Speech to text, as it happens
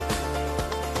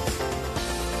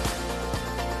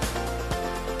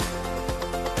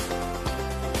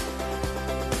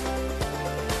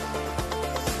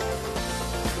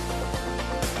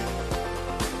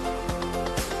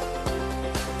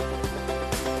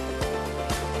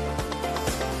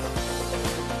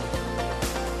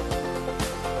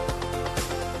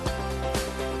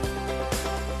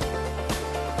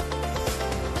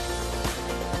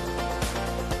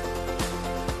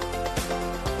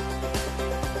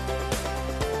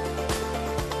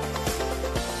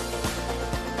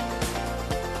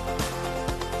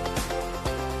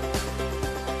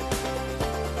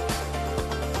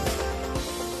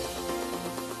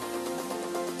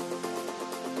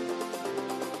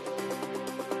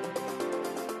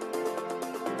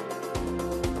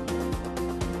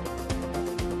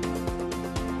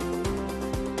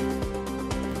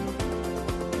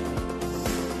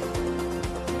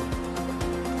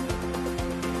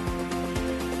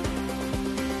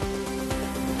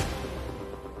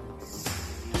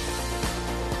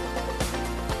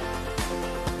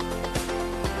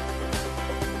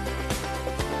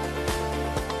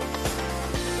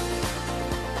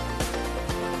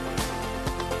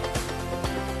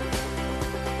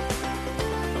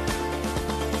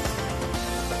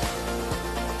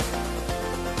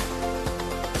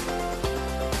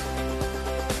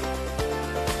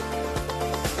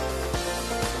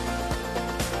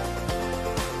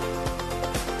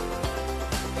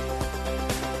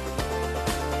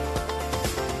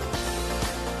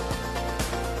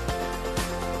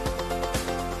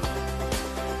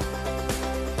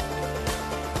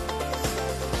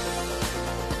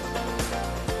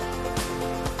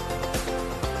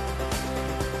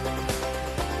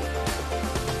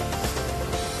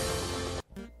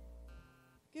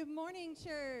morning,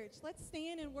 church. Let's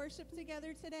stand and worship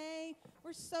together today.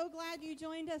 We're so glad you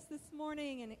joined us this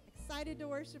morning and excited to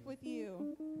worship with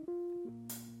you.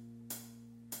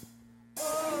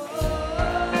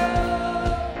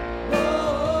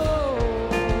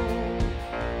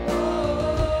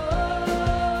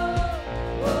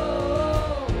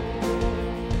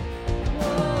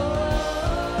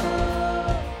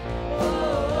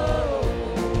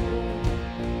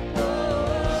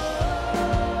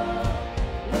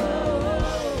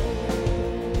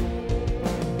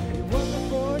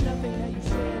 Nothing that you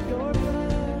shed your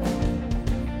blood.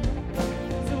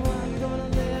 So I'm gonna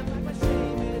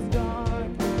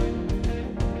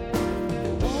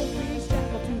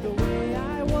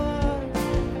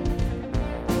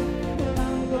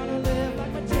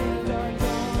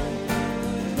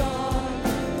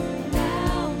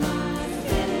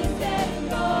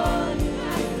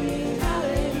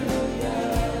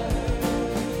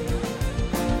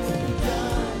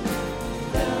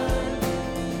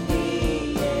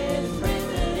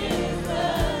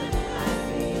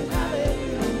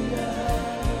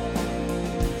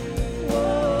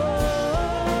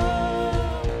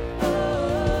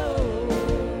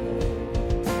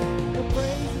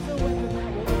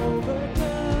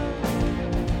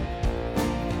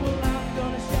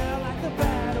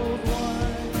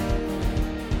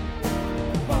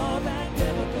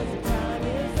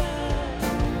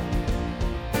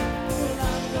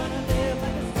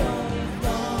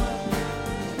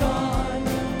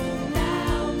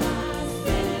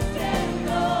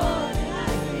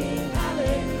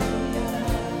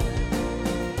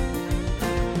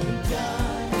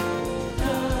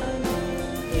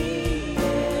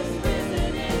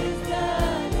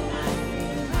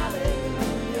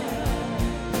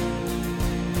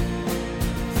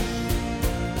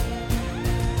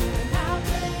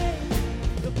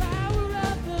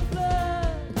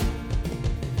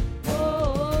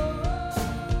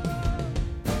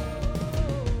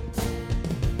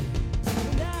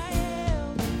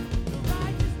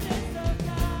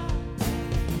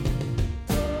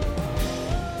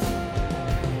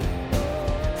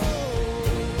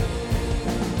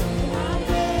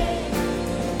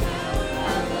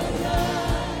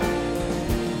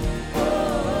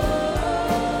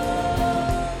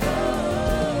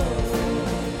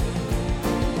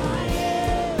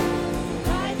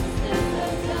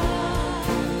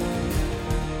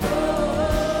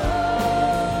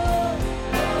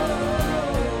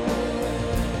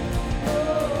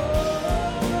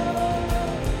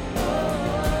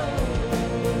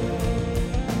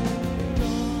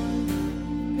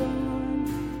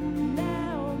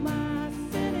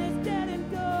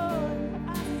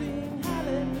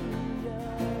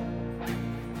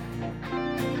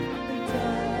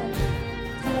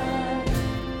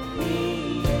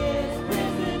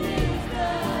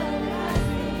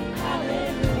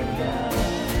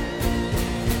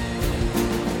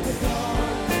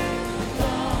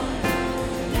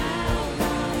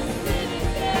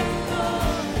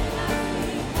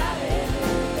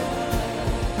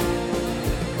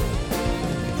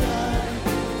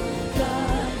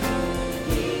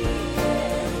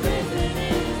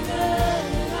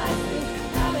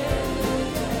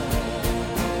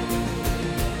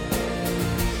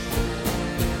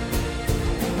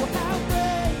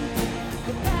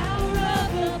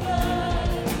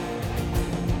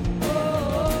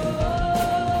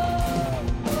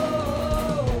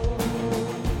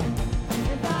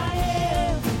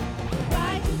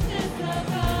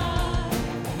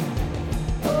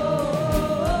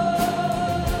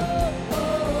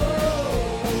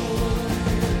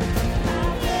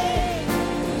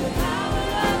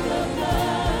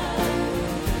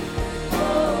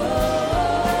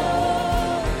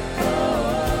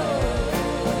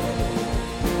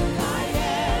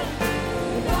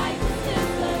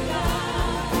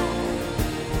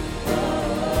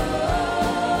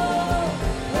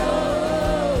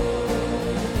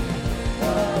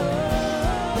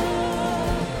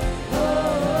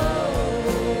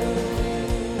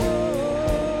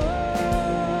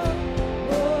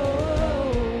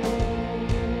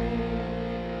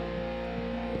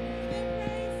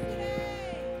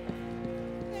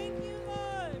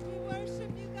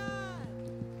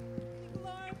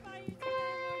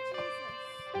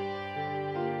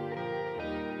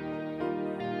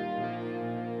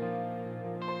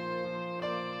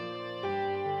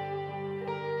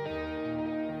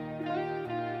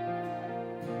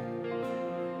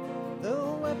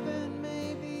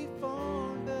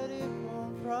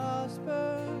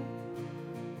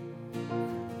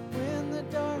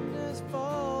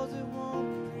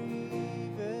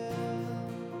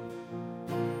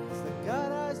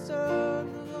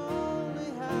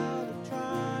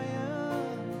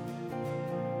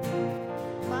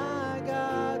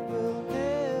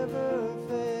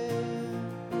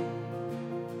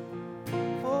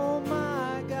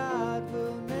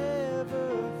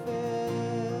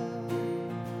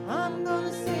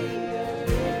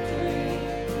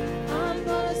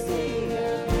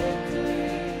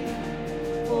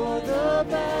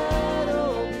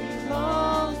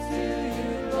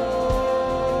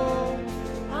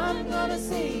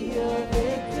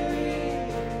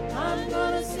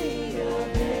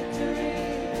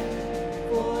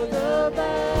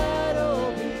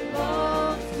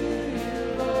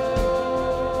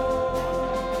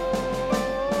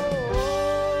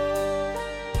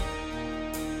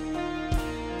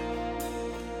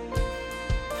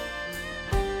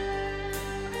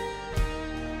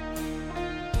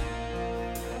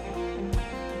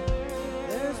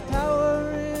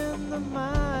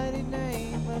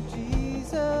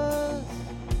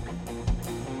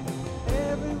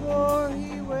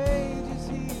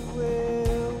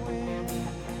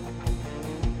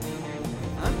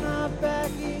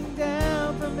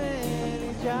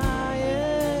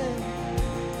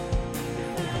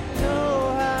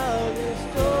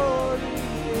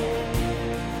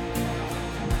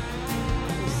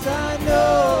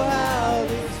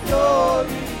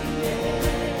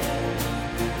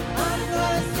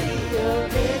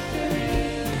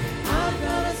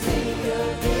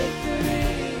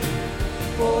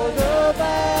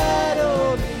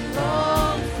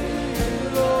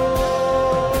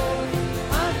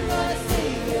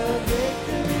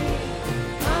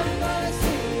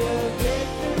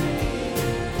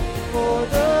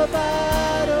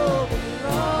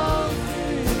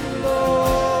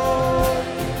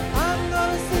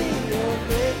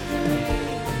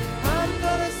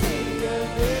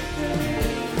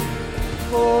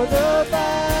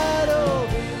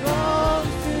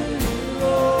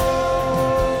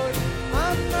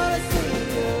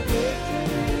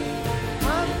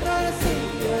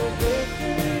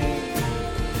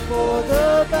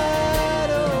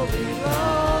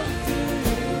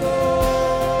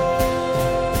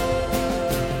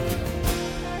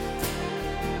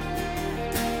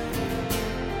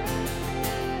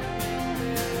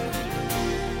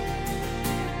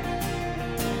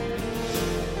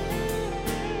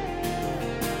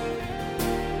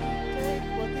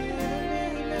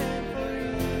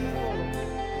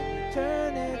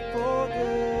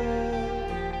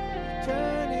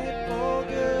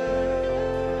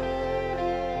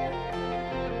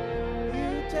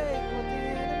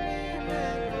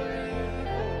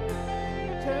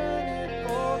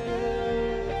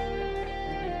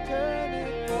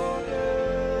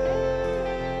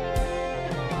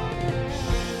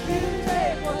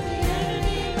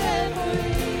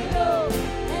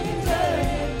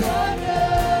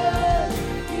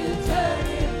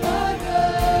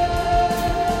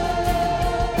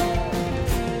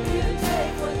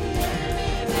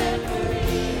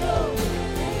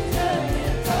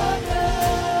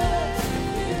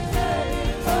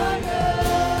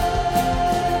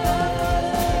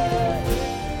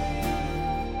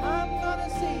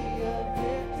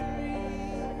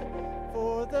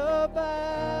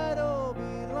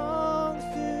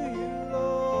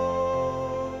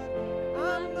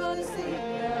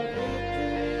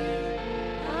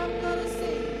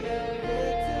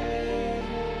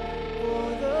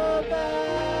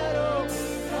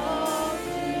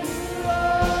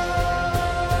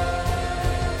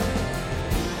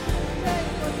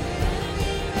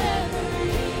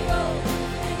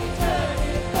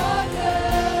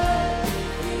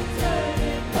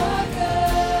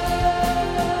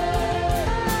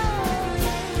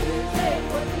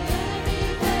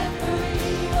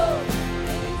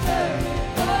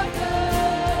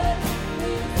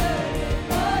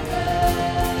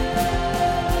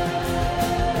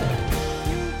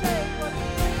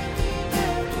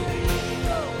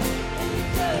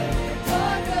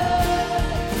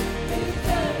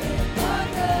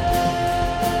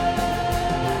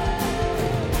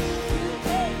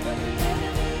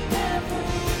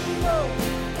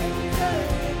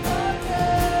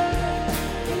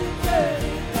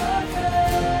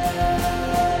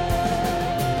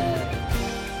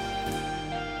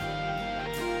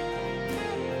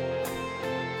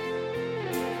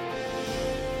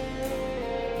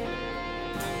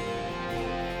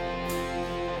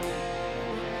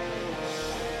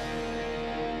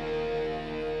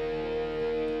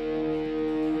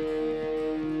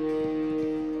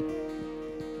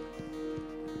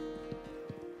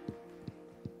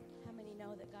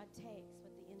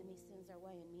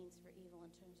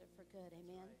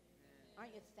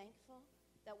Aren't you thankful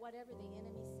that whatever the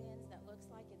enemy sends that looks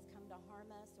like it's come to harm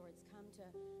us or it's come to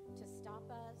stop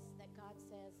us, that God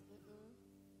says,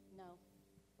 no,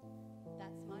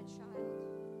 that's my child,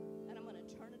 and I'm going to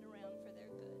turn it around for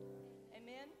their good.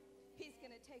 Amen? He's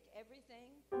going to take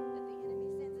everything that the enemy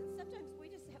sends, and sometimes we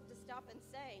just have to stop and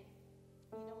say,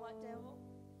 you know what, devil?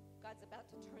 God's about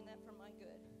to turn that for my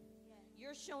good.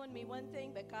 You're showing me one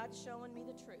thing, but God's showing me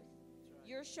the truth.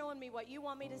 You're showing me what you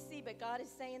want me to see, but God is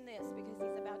saying this because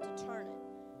he's about to turn it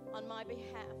on my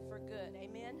behalf for good.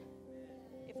 Amen?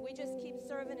 If we just keep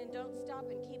serving and don't stop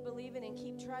and keep believing and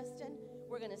keep trusting,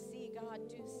 we're going to see God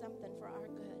do something for our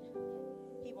good.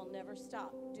 He will never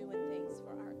stop doing things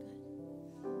for our good.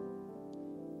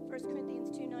 1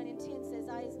 Corinthians 2:9-10 says,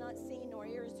 eye has not seen, nor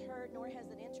ear has heard, nor has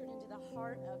it entered into the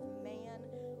heart of man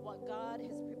what God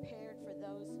has prepared for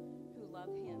those who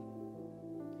love him.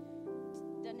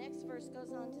 The next verse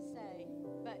goes on to say,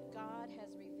 but God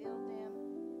has revealed them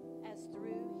as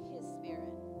through his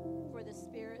Spirit. For the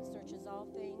Spirit searches all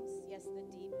things, yes, the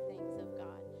deep things of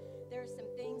God. There are some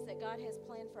things that God has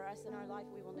planned for us in our life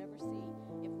we will never see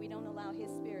if we don't allow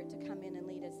his Spirit to come in and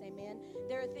lead us. Amen?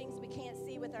 There are things we can't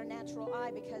see with our natural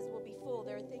eye because we'll be full.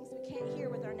 There are things we can't hear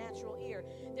with our natural ear.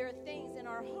 There are things in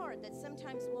our heart that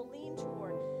sometimes we'll lean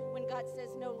toward when God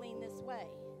says, no, lean this way.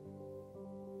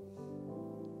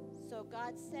 So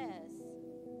God says,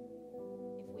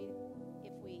 if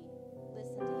we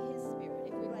listen to his Spirit,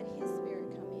 if we let his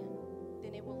Spirit come in,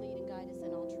 then it will lead and guide us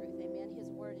in all truth. Amen? His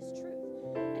word is truth,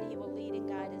 and he will lead and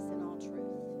guide us in all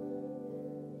truth.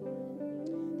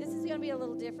 This is going to be a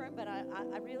little different, but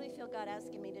I really feel God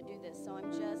asking me to do this, so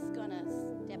I'm just going to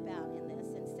step out in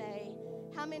this and say,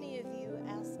 how many of you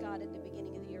asked God at the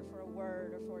beginning of the year for a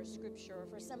word or for a scripture or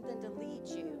for something to lead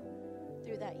you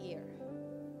through that year?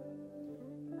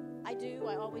 I do.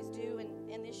 I always do.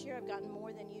 And this year I've gotten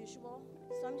more than usual.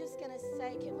 So I'm just going to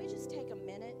say, can we just take a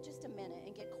minute,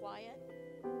 and get quiet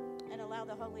and allow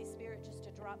the Holy Spirit just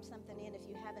to drop something in if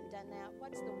you haven't done that?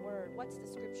 What's the word? What's the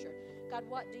scripture? God,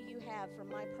 what do you have for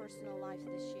my personal life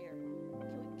this year?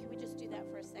 Can we just do that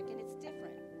for a second? It's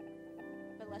different,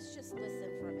 but let's just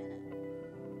listen for a minute.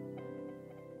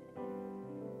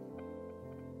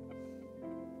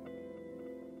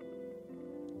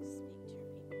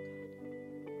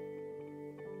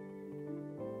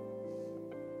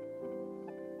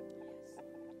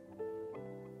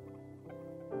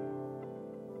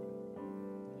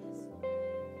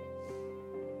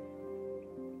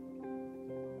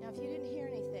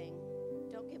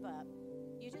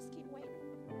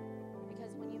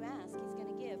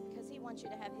 You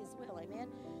to have his will, amen?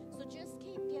 So just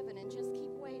keep giving and just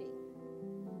keep waiting.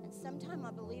 And sometime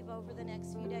I believe over the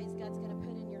next few days God's going to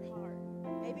put in your heart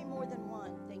maybe more than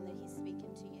one thing that he's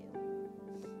speaking to you.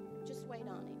 Just wait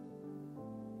on him.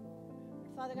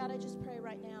 Father God, I just pray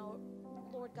right now,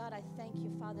 Lord God, I thank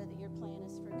you, Father, that your plan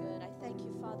is for good. I thank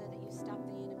you, Father, that you stop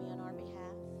the enemy on our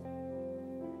behalf.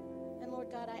 And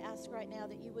Lord God, I ask right now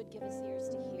that you would give us ears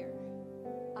to hear,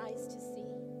 eyes to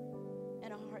see,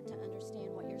 and a heart to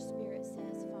understand what your Spirit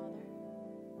says, Father.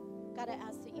 God, I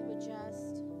ask that you would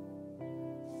just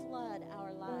flood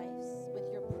our lives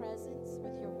with your presence,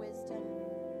 with your wisdom.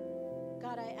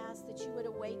 God, I ask that you would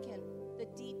awaken the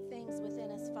deep things within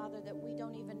us, Father, that we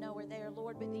don't even know are there,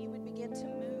 Lord, but that you would begin to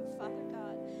move, Father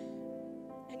God,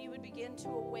 and you would begin to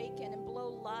awaken and blow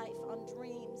life on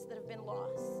dreams that have been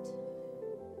lost.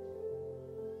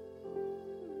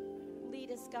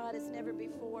 Lead us, God, as never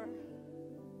before.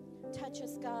 Touch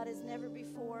us, God, as never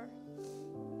before.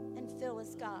 And fill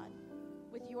us, God,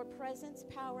 with your presence,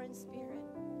 power, and spirit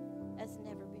as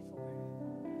never before.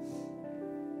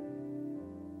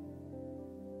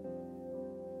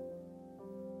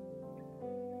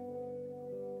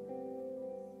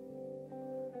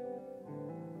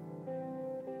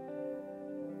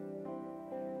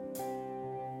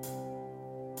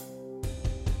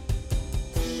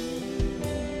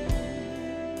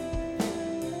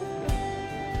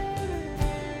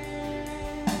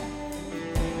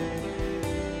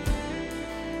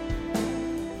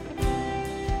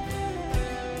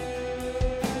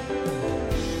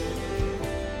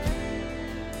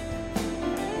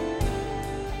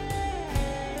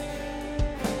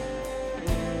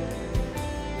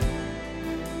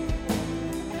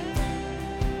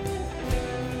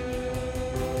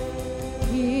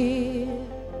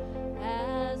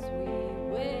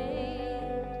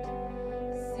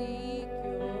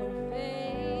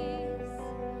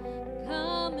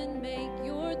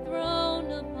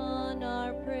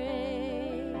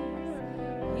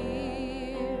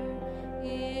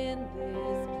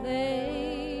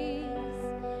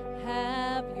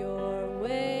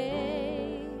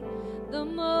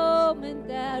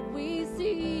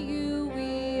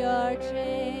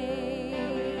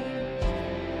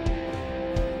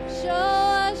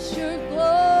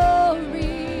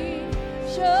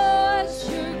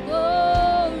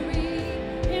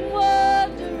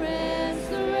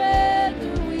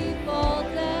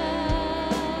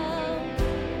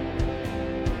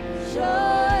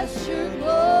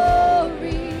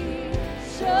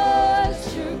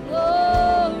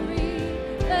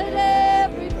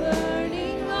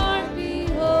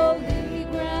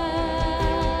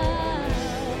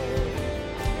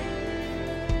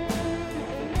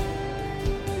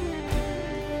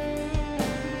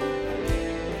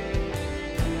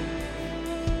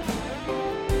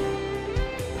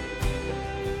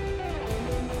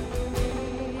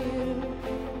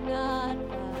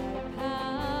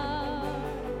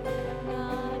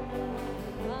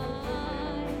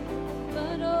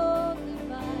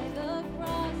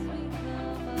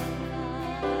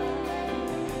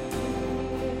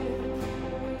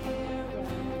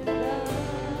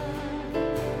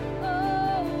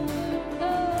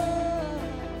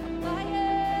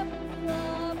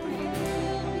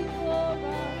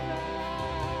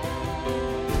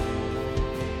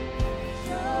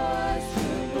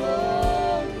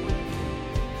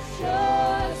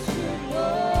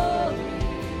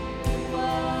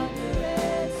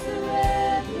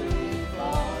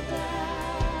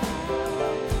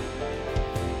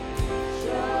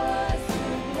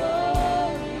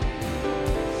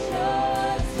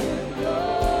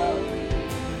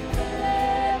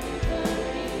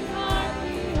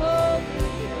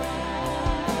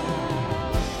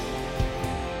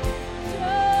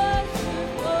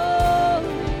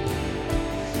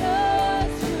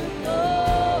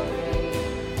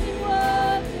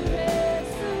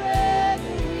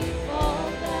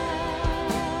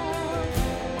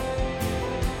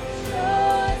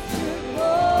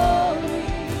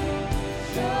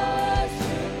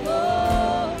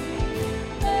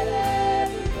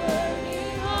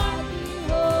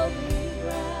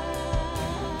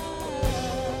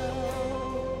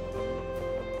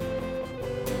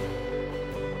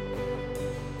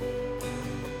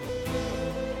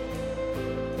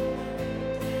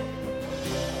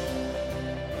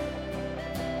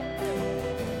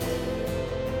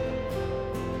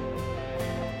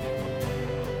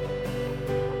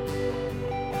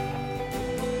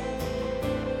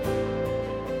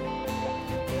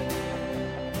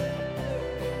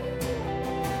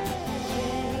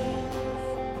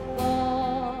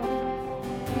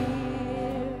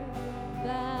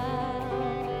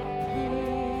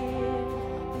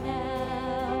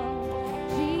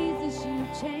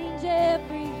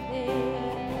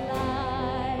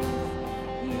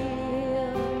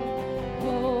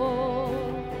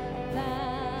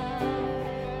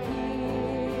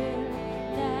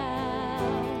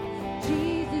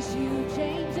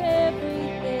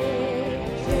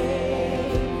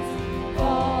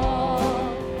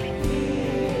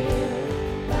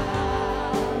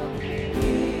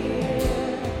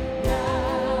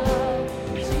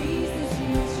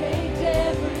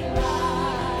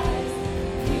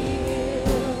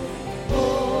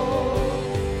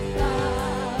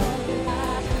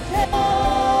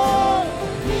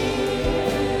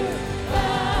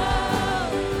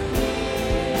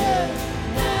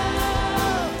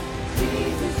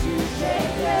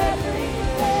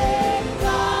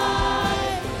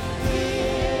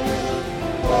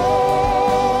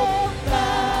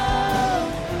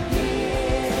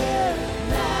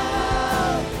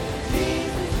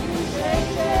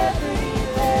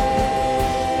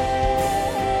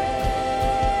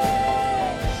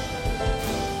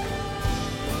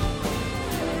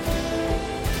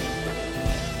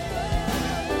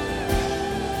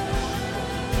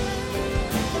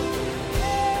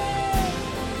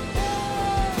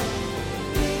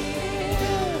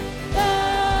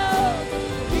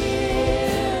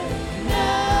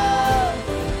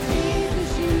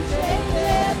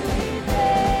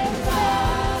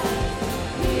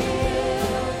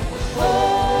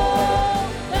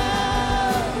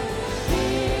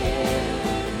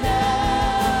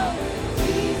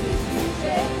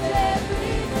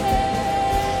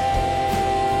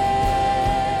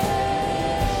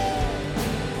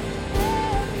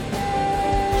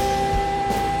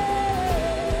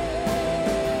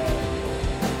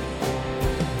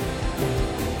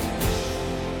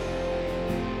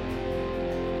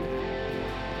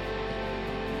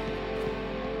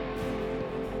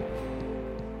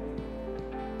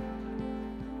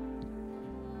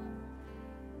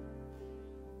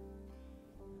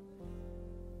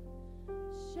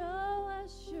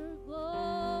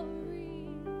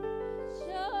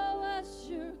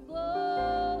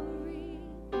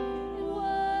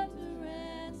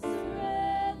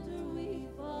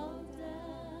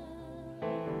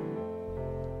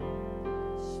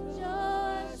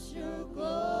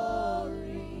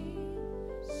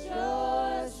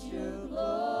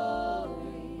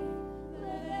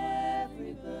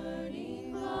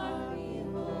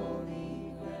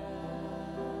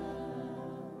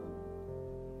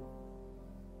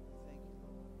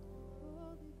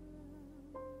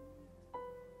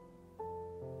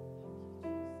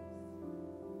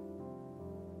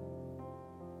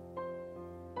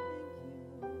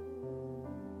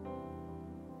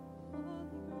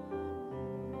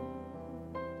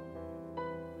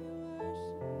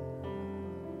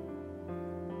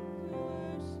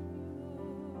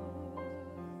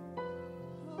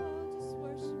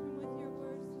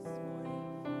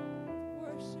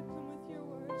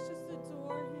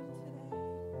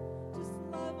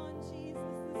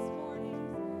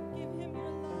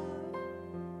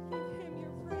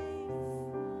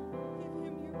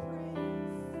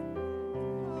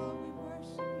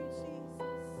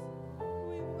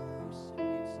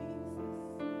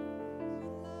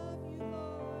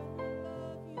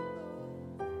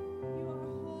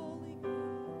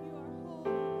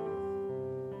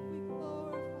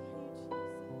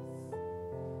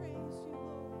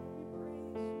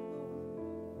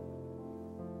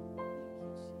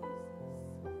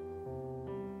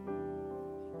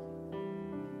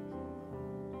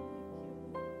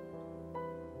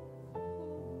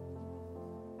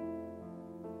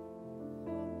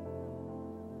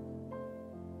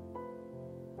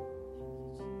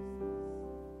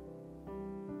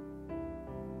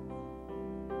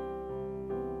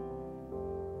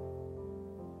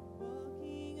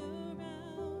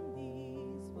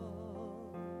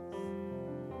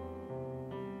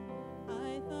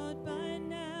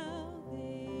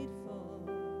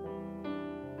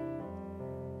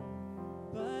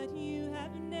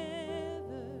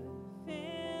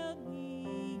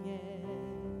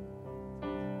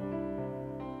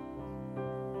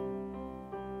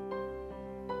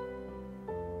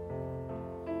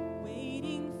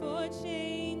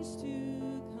 change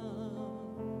to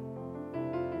come,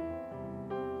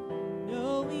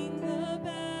 knowing the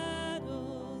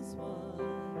battle's won.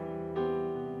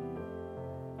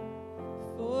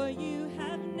 For you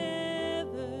have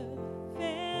never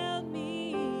failed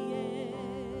me yet.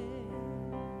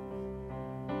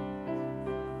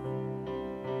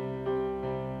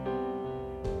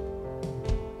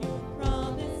 Your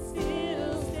promise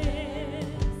still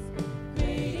stands.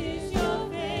 Great is your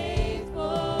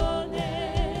faithfulness.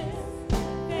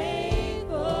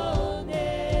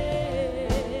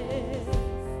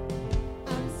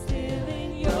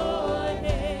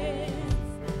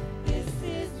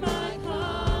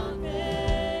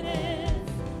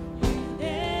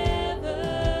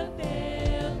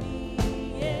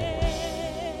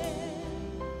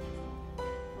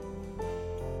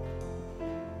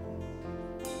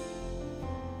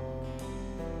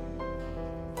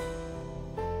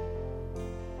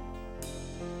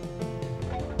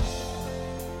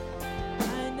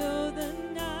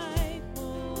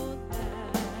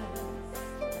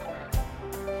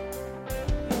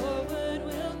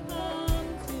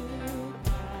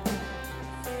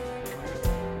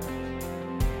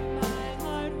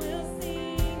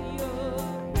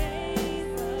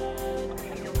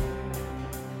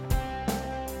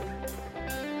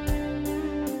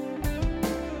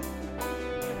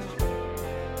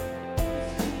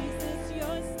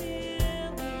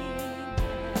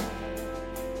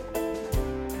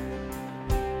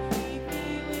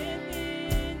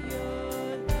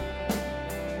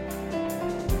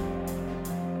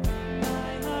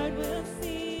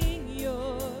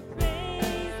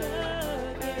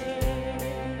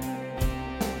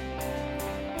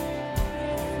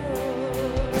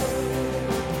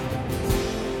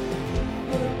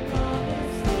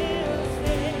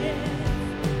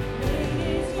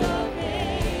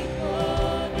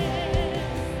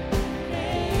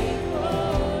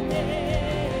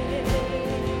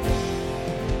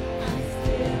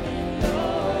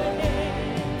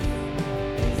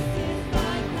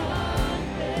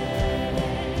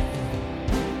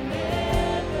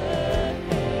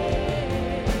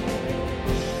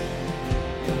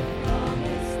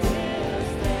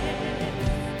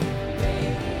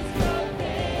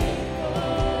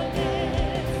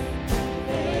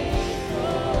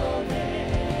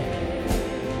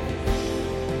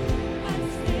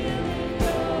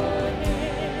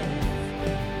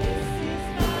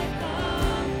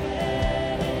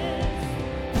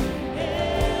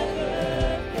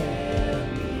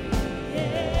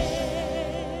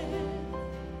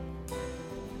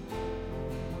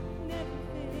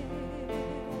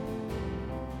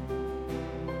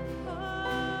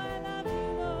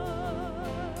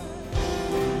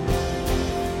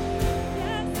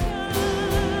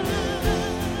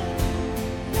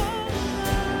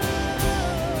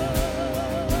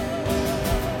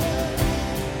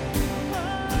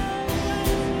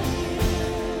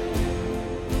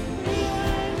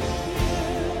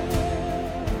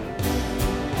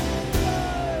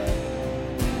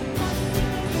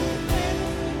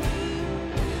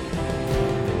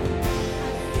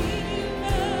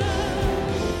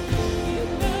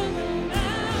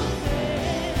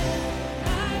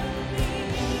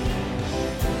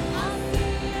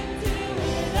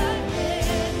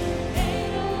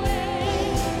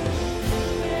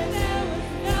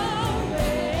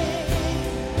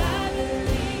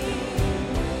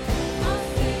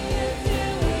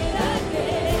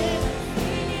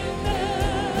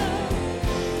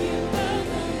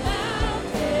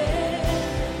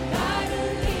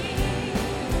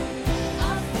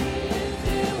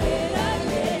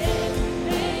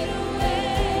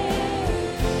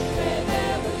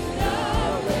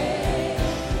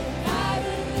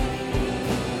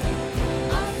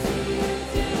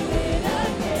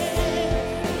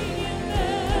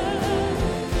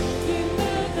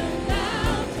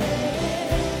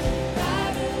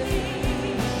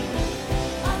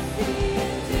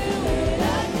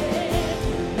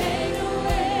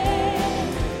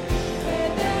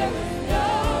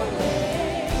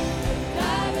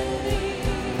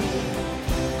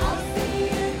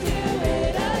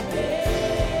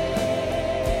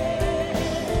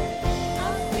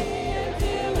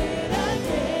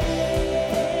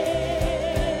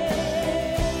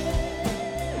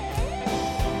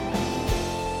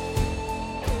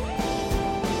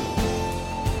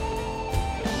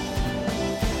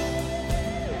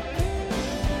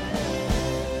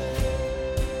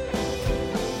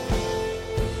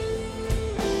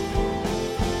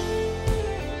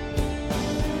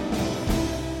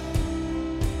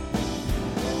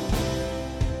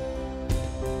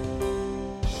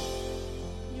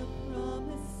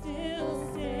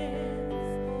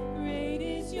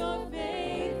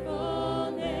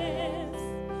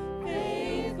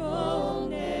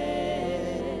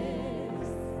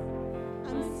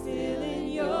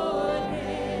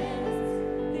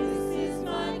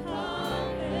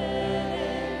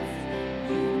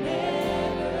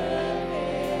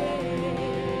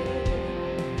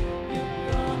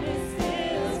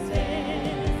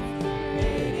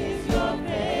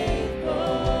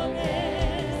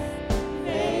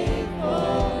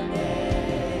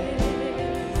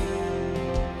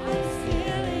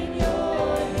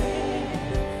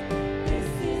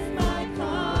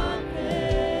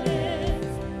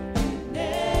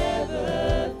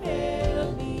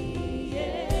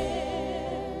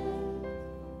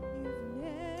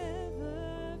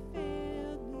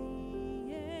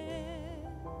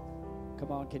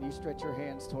 Come on, can you stretch your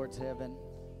hands towards heaven?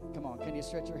 Come on, can you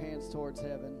stretch your hands towards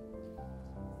heaven?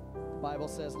 The Bible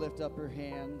says, lift up your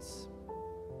hands.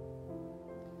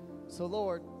 So,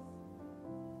 Lord,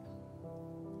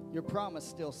 your promise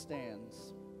still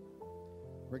stands.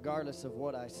 Regardless of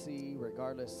what I see,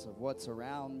 regardless of what's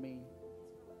around me,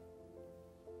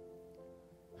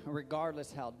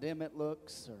 regardless how dim it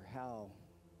looks or how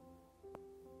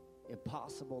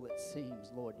impossible it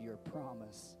seems, Lord, your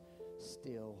promise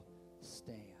still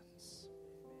stands.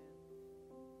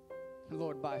 And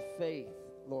Lord, by faith,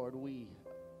 Lord, we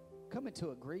come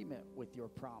into agreement with your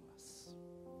promise,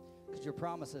 because your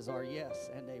promises are yes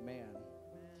and amen.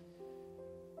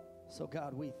 So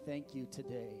God, we thank you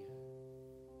today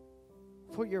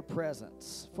for your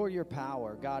presence, for your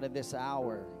power, God, in this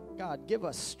hour. God, give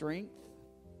us strength.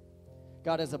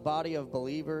 God, as a body of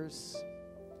believers,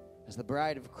 as the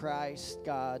bride of Christ,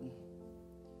 God,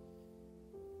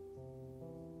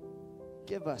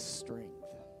 give us strength.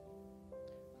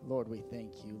 Lord, we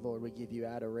thank you. Lord, we give you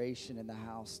adoration in the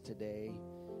house today.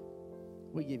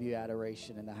 We give you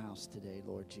adoration in the house today,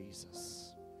 Lord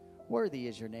Jesus. Worthy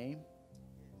is your name.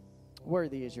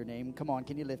 Worthy is your name. Come on,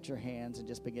 can you lift your hands and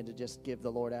just begin to just give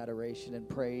the Lord adoration and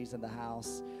praise in the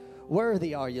house?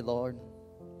 Worthy are you, Lord.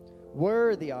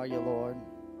 Worthy are you, Lord.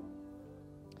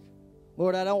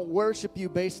 Lord, I don't worship you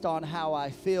based on how I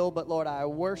feel, but Lord, I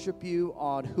worship you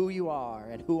on who you are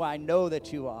and who I know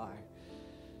that you are.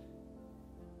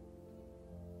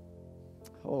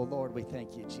 Oh, Lord, we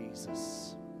thank you,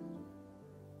 Jesus.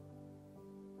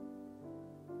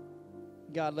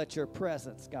 God, let your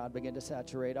presence, God, begin to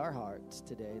saturate our hearts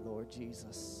today, Lord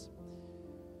Jesus.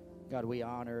 God, we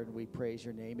honor and we praise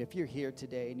your name. If you're here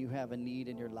today and you have a need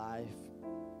in your life,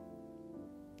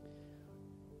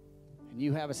 and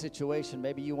you have a situation,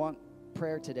 maybe you want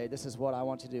prayer today, this is what I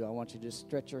want you to do. I want you to just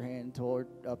stretch your hand toward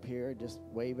up here, just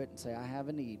wave it and say, I have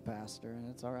a need, Pastor, and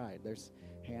it's all right. There's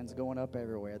hands going up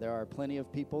everywhere. There are plenty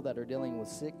of people that are dealing with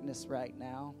sickness right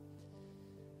now.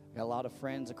 Got a lot of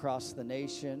friends across the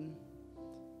nation.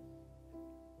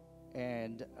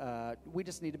 And we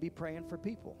just need to be praying for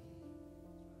people.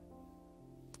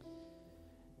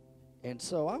 And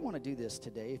so I want to do this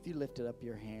today. If you lifted up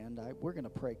your hand, we're going to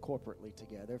pray corporately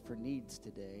together for needs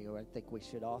today. Or I think we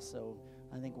should also,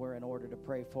 I think we're in order to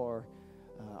pray for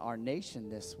our nation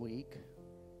this week.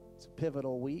 It's a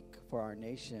pivotal week for our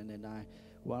nation. And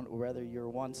whether you're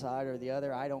one side or the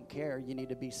other, I don't care. You need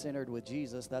to be centered with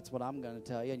Jesus. That's what I'm going to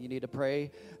tell you. And you need to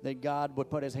pray that God would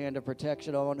put his hand of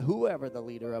protection on whoever the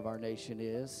leader of our nation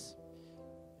is.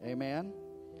 Amen.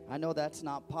 I know that's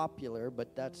not popular,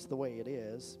 but that's the way it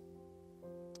is.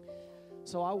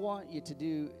 So I want you to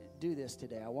do this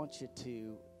today. I want you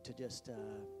to just,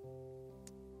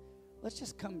 let's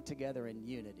just come together in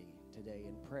unity today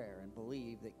in prayer and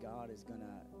believe that God is going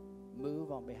to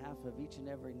move on behalf of each and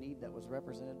every need that was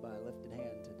represented by a lifted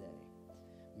hand today.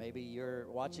 Maybe you're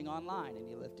watching online and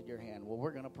you lifted your hand. Well,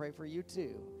 we're going to pray for you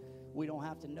too. We don't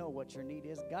have to know what your need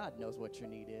is. God knows what your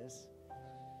need is.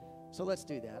 So let's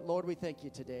do that. Lord, we thank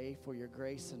you today for your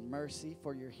grace and mercy,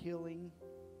 for your healing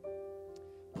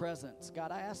presence.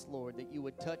 God, I ask, Lord, that you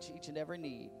would touch each and every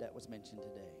need that was mentioned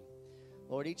today.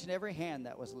 Lord, each and every hand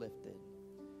that was lifted.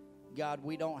 God,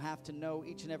 we don't have to know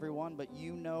each and every one, but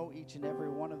you know each and every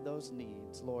one of those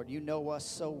needs. Lord, you know us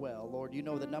so well. Lord, you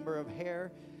know the number of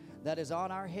hair that is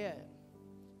on our head.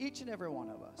 Each and every one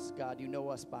of us. God, you know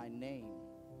us by name.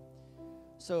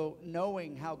 So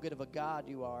knowing how good of a God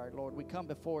you are, Lord, we come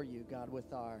before you, God,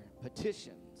 with our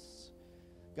petitions.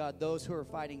 God, those who are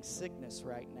fighting sickness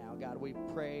right now, God, we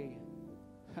pray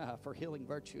for healing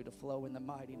virtue to flow in the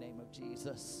mighty name of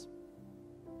Jesus.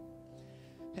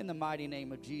 In the mighty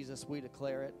name of Jesus, we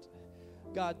declare it.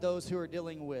 God, those who are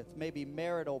dealing with maybe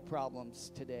marital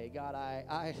problems today, God,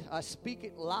 I speak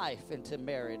it life into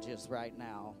marriages right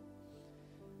now.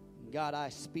 God, I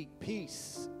speak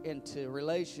peace into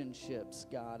relationships,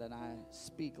 God, and I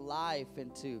speak life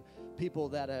into people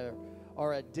that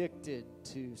are addicted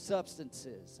to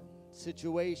substances and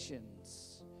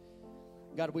situations.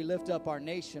 God, we lift up our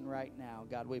nation right now.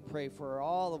 God, we pray for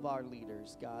all of our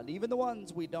leaders, God, even the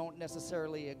ones we don't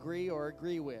necessarily agree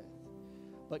with.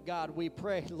 But God, we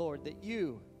pray, Lord, that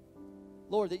you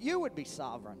would be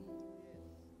sovereign.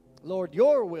 Lord,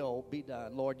 your will be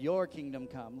done. Lord, your kingdom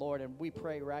come. Lord, and we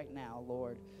pray right now,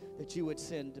 Lord, that you would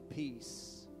send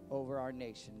peace over our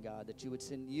nation, God, that you would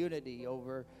send unity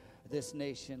over this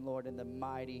nation, Lord, in the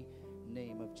mighty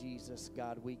name of Jesus.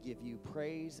 God, we give you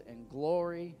praise and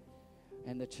glory.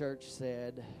 And the church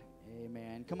said,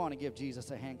 amen. Come on and give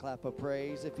Jesus a hand clap of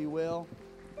praise, if you will.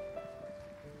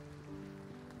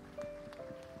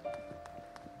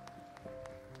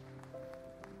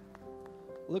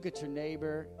 Look at your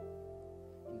neighbor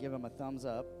and give them a thumbs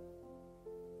up.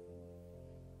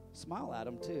 Smile at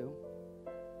them too.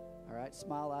 All right,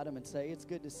 smile at them and say, "It's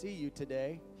good to see you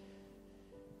today."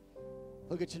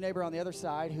 Look at your neighbor on the other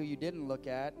side who you didn't look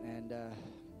at and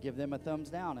give them a thumbs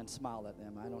down and smile at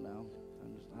them. I don't know.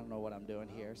 I don't know what I'm doing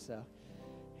here. So,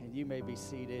 and you may be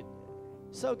seated.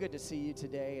 So good to see you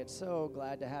today, and so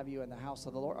glad to have you in the house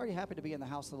of the Lord. Are you happy to be in the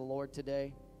house of the Lord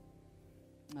today?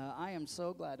 I am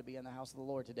so glad to be in the house of the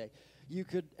Lord today. You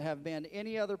could have been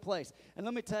any other place. And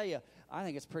let me tell you, I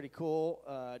think it's pretty cool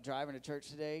driving to church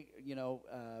today. You know,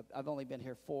 I've only been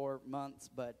here 4 months,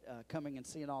 but coming and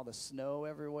seeing all the snow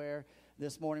everywhere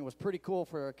this morning was pretty cool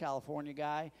for a California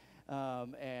guy.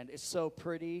 And it's so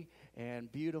pretty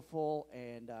and beautiful,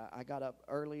 and I got up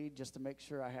early just to make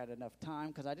sure I had enough time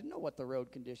because I didn't know what the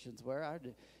road conditions were.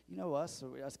 You know, us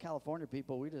California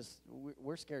people,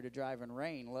 we're scared to drive in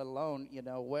rain, let alone, you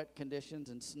know, wet conditions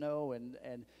and snow,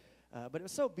 but it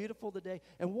was so beautiful today,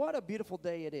 and what a beautiful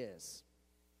day it is.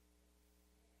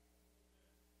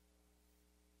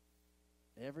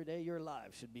 Every day of your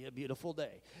life should be a beautiful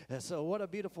day. So what a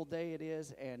beautiful day it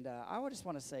is. And I just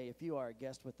want to say, if you are a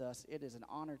guest with us, it is an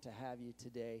honor to have you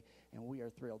today, and we are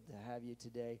thrilled to have you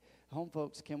today. Home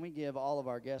folks, can we give all of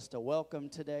our guests a welcome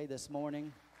today, this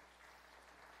morning?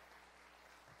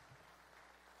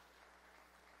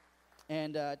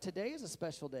 And today is a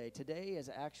special day. Today is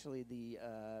actually the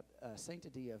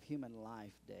Sanctity of Human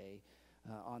Life Day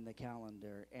on the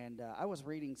calendar. And I was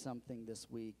reading something this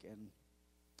week, and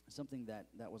something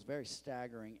that was very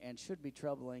staggering and should be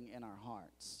troubling in our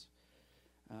hearts.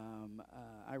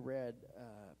 I read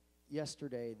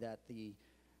yesterday that the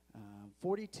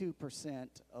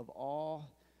 42% of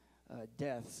all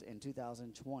deaths in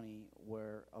 2020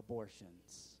 were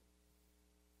abortions.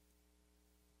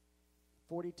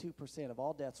 42% of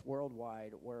all deaths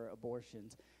worldwide were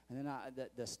abortions. And then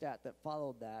the stat that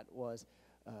followed that was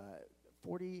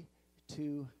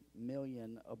 42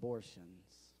 million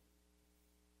abortions.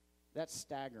 That's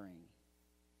staggering.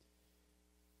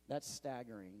 That's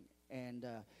staggering. And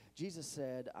Jesus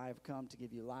said, "I've come to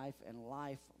give you life and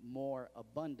life more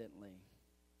abundantly."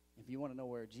 If you want to know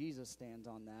where Jesus stands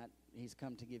on that, he's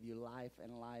come to give you life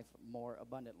and life more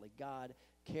abundantly. God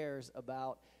cares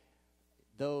about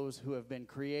those who have been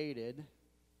created,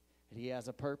 and he has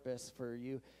a purpose for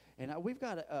you. And we've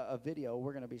got a video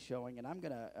we're going to be showing, and I'm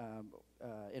going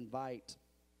to invite,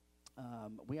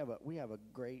 we have a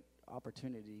great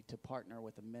opportunity to partner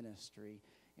with a ministry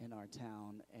in our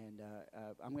town, and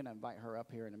I'm going to invite her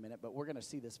up here in a minute, but we're going to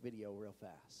see this video real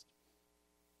fast.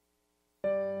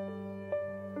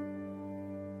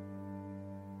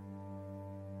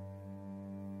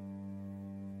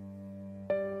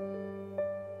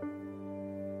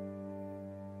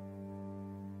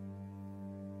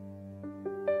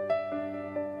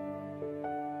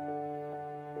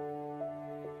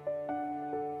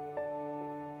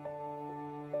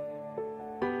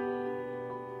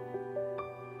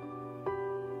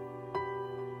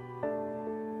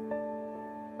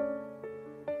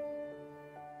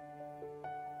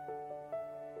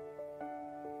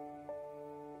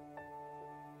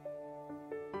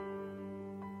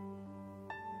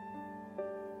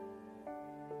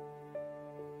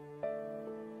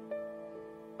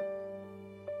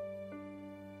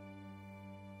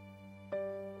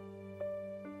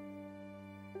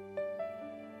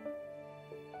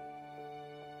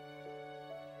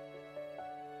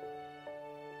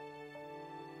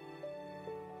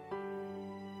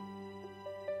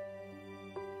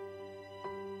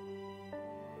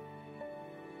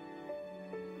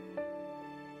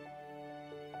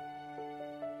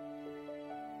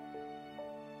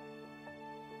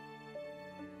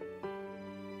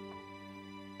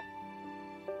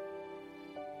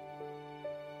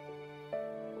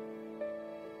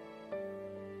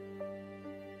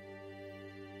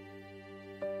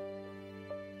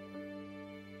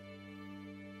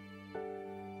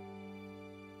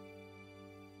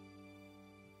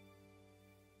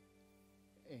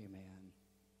 Amen.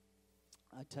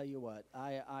 I tell you what,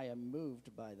 I am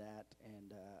moved by that,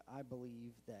 and I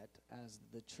believe that as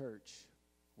the church,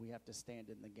 we have to stand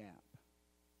in the gap.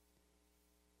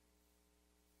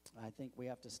 I think we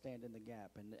have to stand in the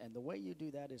gap, and the way you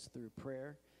do that is through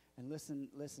prayer. And listen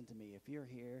to me. If you're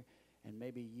here and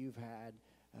maybe you've had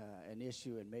an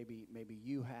issue, and maybe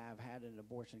you have had an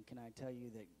abortion, can I tell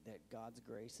you that God's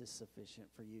grace is sufficient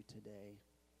for you today?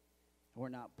 We're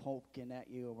not poking at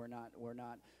you. We're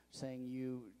not saying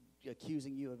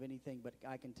accusing you of anything. But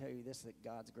I can tell you this: that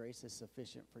God's grace is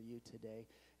sufficient for you today,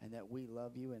 and that we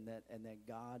love you, and that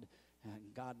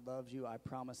God loves you. I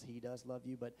promise He does love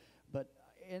you. But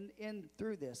in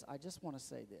through this, I just want to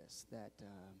say this, that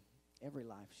every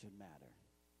life should matter.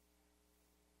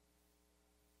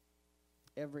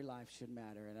 Every life should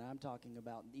matter, and I'm talking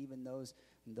about even those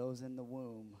in the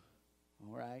womb,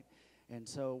 all right? And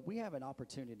so we have an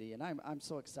opportunity, and I'm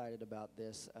so excited about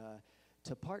this,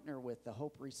 to partner with the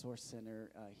Hope Resource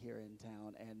Center here in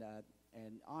town.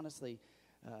 And honestly,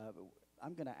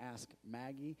 I'm going to ask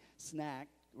Maggie Snack,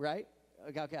 right?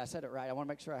 Okay, I said it right. I want to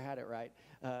make sure I had it right,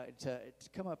 to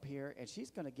come up here, and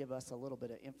she's going to give us a little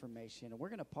bit of information, and we're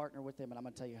going to partner with them, and I'm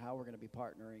going to tell you how we're going to be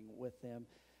partnering with them.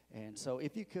 And so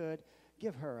if you could,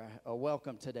 give her a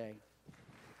welcome today.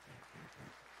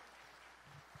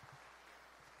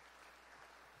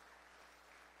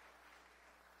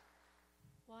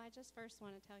 Well, I just first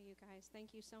want to tell you guys,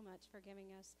 thank you so much for giving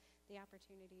us the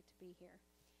opportunity to be here.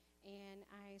 And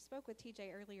I spoke with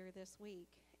TJ earlier this week,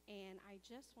 and I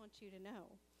just want you to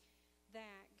know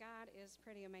that God is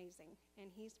pretty amazing, and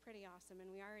he's pretty awesome,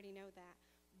 and we already know that.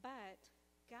 But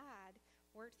God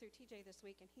worked through TJ this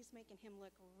week, and he's making him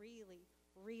look really,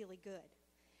 really good.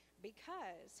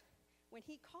 Because when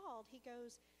he called, he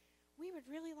goes, we would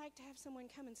really like to have someone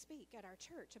come and speak at our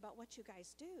church about what you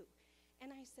guys do.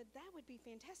 And I said, that would be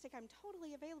fantastic. I'm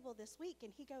totally available this week.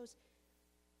 And he goes,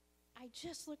 I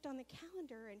just looked on the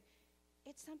calendar, and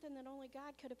it's something that only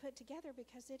God could have put together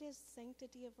because it is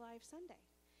Sanctity of Life Sunday.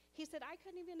 He said, I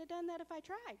couldn't even have done that if I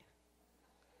tried.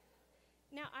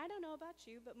 Now, I don't know about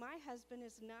you, but my husband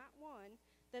is not one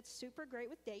that's super great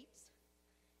with dates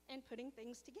and putting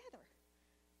things together.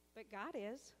 But God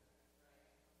is,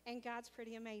 and God's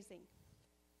pretty amazing.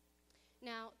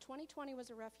 Now, 2020 was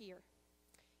a rough year.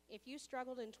 If you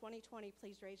struggled in 2020,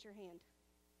 please raise your hand.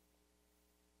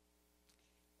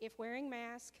 If wearing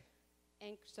masks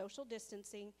and social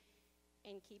distancing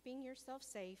and keeping yourself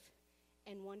safe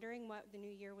and wondering what the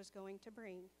new year was going to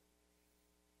bring,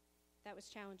 that was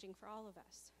challenging for all of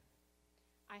us.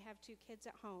 I have 2 kids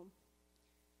at home.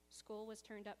 School was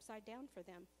turned upside down for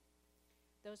them.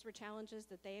 Those were challenges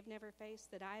that they have never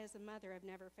faced, that I as a mother have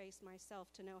never faced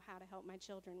myself, to know how to help my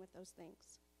children with those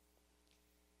things.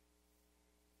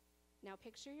 Now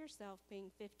picture yourself being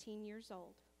 15 years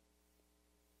old.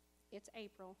 It's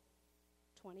April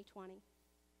 2020,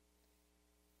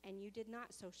 and you did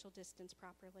not social distance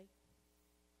properly,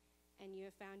 and you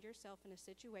have found yourself in a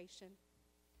situation,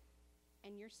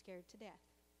 and you're scared to death.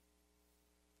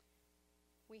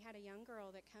 We had a young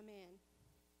girl that come in.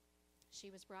 She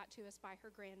was brought to us by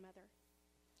her grandmother.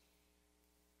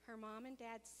 Her mom and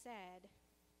dad said,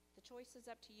 the choice is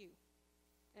up to you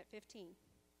at 15.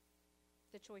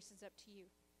 The choice is up to you.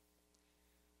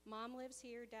 Mom lives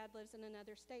here, dad lives in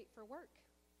another state for work,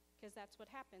 because that's what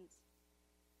happens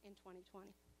in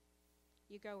 2020.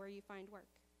 You go where you find work.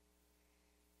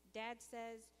 Dad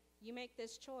says, you make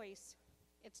this choice,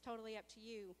 it's totally up to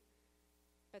you,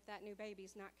 but that new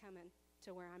baby's not coming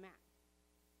to where I'm at.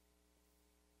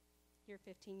 You're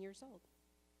 15 years old.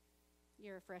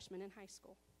 You're a freshman in high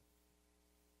school.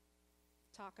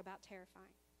 Talk about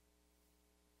terrifying.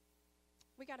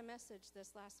 We got a message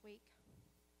this last week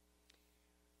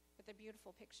with a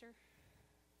beautiful picture,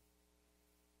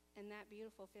 and that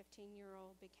beautiful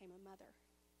 15-year-old became a mother,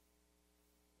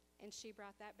 and she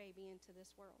brought that baby into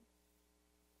this world.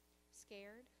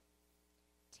 Scared,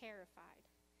 terrified.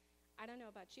 I don't know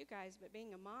about you guys, but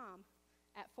being a mom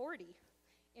at 40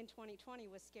 in 2020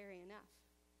 was scary enough,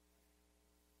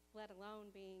 let alone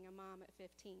being a mom at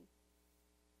 15.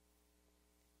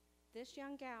 This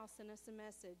young gal sent us a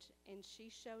message, and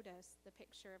she showed us the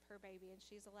picture of her baby, and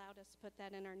she's allowed us to put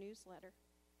that in our newsletter.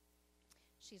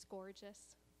 She's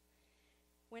gorgeous.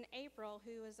 When April,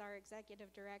 who is our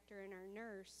executive director and our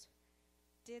nurse,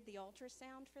 did the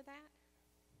ultrasound for that,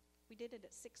 we did it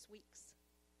at 6 weeks.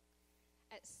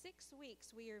 At 6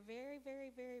 weeks, we are very,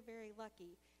 very, very, very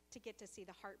lucky to get to see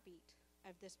the heartbeat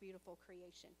of this beautiful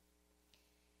creation.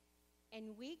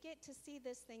 And we get to see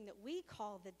this thing that we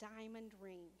call the diamond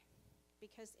ring,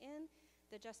 because in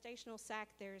the gestational sac,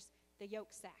 there's the yolk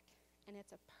sac, and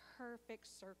it's a perfect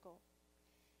circle.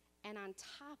 And on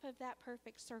top of that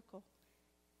perfect circle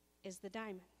is the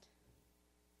diamond,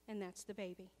 and that's the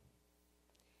baby.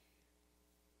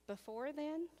 Before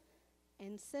then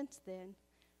and since then,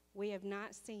 we have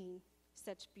not seen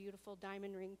such beautiful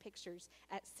diamond ring pictures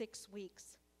at 6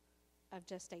 weeks of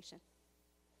gestation.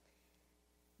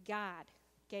 God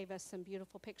gave us some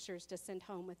beautiful pictures to send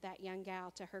home with that young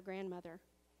gal to her grandmother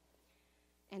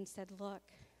and said, look,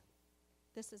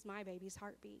 this is my baby's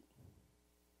heartbeat.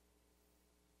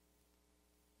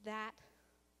 That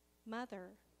mother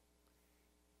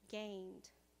gained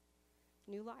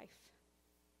new life.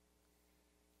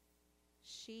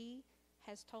 She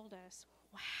has told us,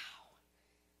 wow,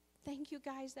 Thank you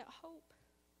guys that hope.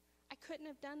 I couldn't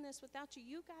have done this without you.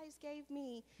 You guys gave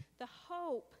me the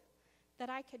hope that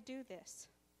I could do this,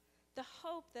 the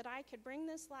hope that I could bring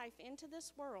this life into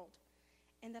this world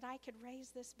and that I could raise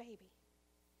this baby.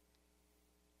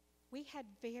 We had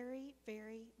very,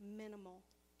 very minimal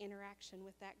interaction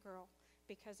with that girl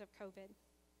because of COVID.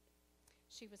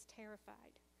 She was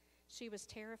terrified. She was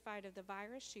terrified of the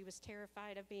virus. She was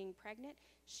terrified of being pregnant.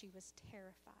 She was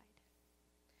terrified.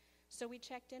 So we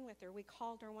checked in with her. We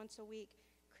called her once a week.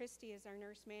 Christy is our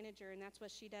nurse manager, and that's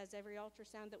what she does. Every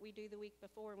ultrasound that we do the week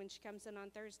before, when she comes in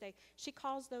on Thursday, she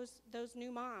calls those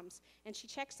new moms, and she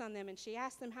checks on them, and she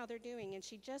asks them how they're doing, and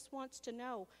she just wants to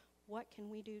know, what can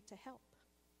we do to help?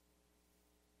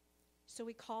 So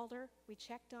we called her. We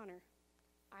checked on her.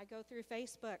 I go through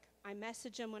Facebook. I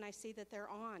message them when I see that they're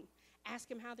on. Ask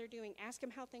them how they're doing. Ask them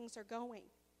how things are going.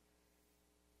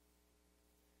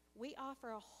 We offer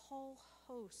a whole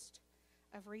host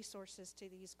of resources to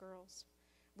these girls.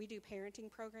 We do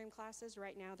parenting program classes.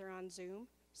 Right now they're on Zoom,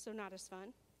 so not as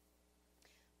fun.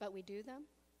 But we do them.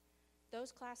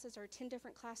 Those classes are 10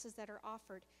 different classes that are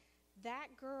offered. That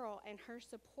girl and her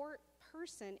support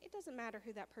person, it doesn't matter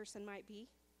who that person might be,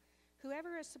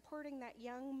 whoever is supporting that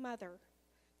young mother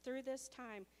through this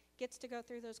time gets to go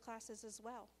through those classes as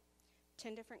well.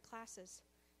 10 different classes.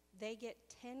 They get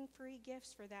 10 free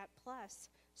gifts for that, plus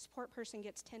support person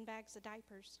gets 10 bags of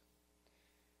diapers.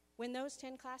 When those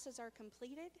 10 classes are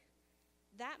completed,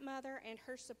 that mother and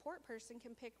her support person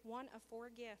can pick one of 4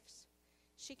 gifts.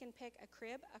 She can pick a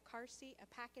crib, a car seat,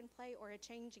 a pack and play, or a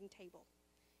changing table.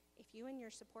 If you and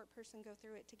your support person go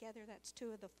through it together, that's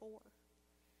 2 of the 4.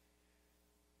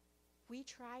 We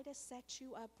try to set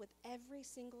you up with every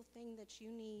single thing that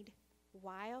you need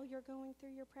while you're going through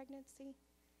your pregnancy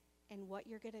and what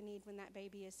you're going to need when that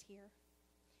baby is here.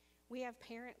 We have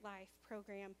Parent Life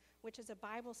program, which is a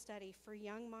Bible study for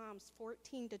young moms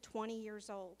 14 to 20 years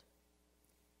old.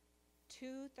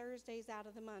 2 Thursdays out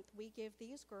of the month, we give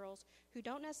these girls who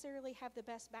don't necessarily have the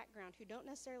best background, who don't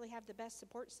necessarily have the best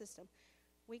support system,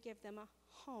 we give them a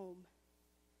home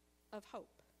of hope.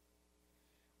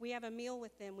 We have a meal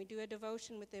with them. We do a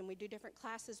devotion with them. We do different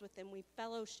classes with them. We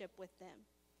fellowship with them.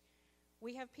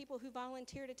 We have people who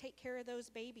volunteer to take care of those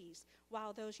babies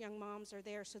while those young moms are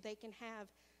there so they can have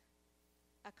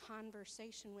a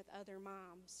conversation with other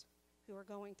moms who are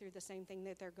going through the same thing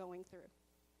that they're going through.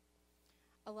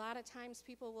 A lot of times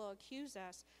people will accuse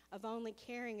us of only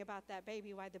caring about that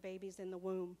baby while the baby's in the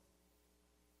womb.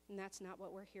 And that's not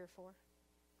what we're here for.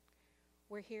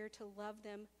 We're here to love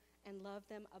them and love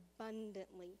them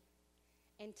abundantly.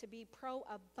 And to be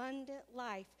pro-abundant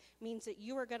life means that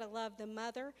you are going to love the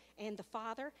mother and the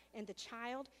father and the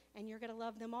child, and you're going to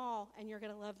love them all, and you're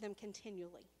going to love them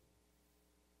continually.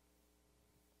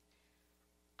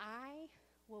 I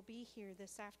will be here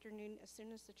this afternoon as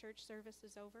soon as the church service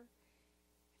is over.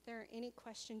 If there are any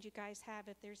questions you guys have,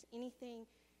 if there's anything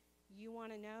you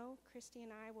want to know, Christy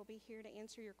and I will be here to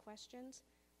answer your questions.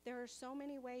 There are so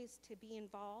many ways to be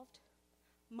involved.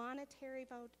 Monetary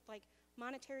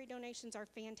donations are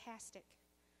fantastic.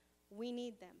 We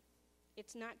need them.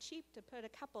 It's not cheap to put a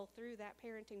couple through that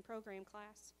parenting program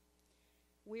class.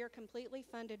 We are completely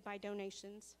funded by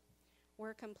donations.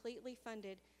 We're completely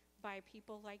funded by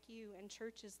people like you and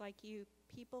churches like you,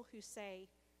 people who say,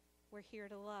 we're here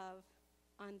to love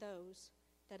on those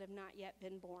that have not yet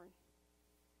been born.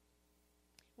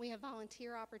 We have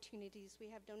volunteer opportunities. We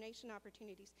have donation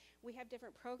opportunities. We have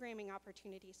different programming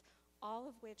opportunities, all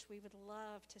of which we would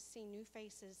love to see new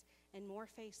faces and more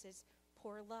faces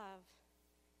pour love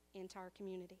into our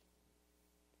community.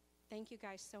 Thank you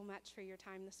guys so much for your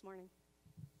time this morning.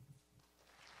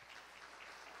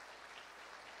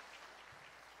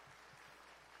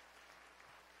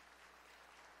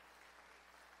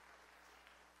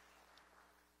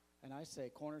 And I say,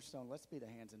 Cornerstone, let's be the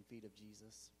hands and feet of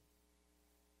Jesus.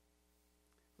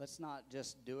 Let's not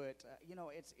just do it.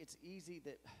 It's easy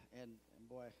that, and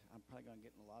boy, I'm probably going to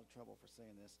get in a lot of trouble for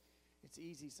saying this. It's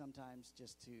easy sometimes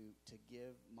just to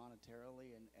give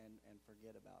monetarily and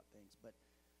forget about things. But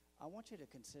I want you to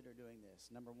consider doing this.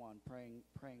 Number one, praying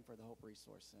for the Hope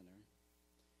Resource Center.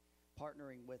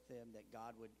 Partnering with them that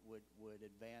God would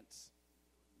advance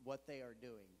what they are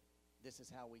doing. This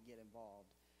is how we get involved.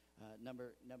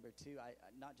 Number two,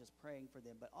 not just praying for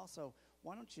them, but also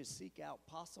why don't you seek out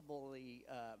possibly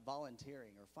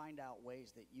volunteering or find out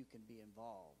ways that you can be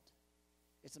involved.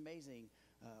 It's amazing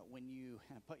when you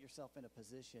put yourself in a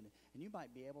position, and you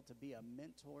might be able to be a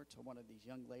mentor to one of these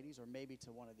young ladies or maybe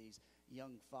to one of these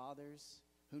young fathers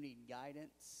who need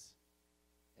guidance.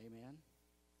 Amen.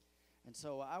 And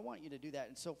so I want you to do that.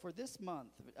 And so for this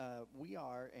month, we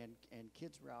are, and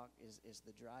Kids Rock is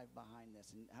the drive behind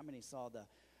this. And how many saw the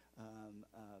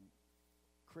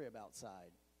crib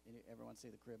outside? Everyone see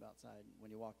the crib outside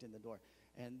when you walked in the door?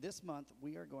 And this month,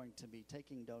 we are going to be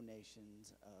taking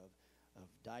donations of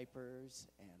diapers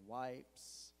and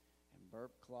wipes and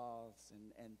burp cloths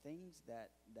and things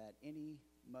that any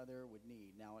mother would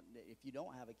need. Now, if you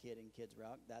don't have a kid in Kids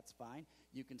Rock, that's fine.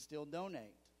 You can still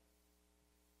donate.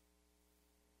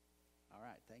 All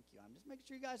right, thank you. I'm just making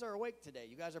sure you guys are awake today.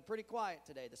 You guys are pretty quiet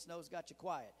today. The snow's got you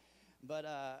quiet. But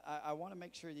I want to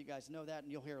make sure that you guys know that,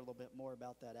 and you'll hear a little bit more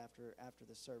about that after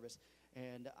the service.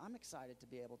 And I'm excited to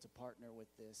be able to partner with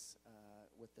this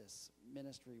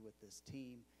ministry, with this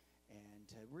team, and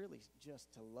to really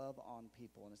just to love on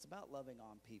people. And it's about loving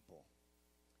on people.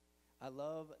 I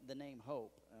love the name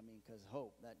Hope. I mean, because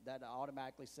hope, that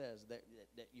automatically says that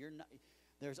you're not.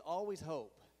 There's always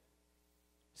hope.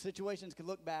 Situations can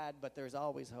look bad, but there's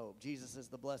always hope. Jesus is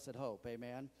the blessed hope.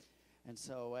 Amen. And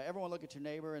so everyone look at your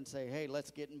neighbor and say, hey,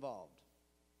 let's get involved.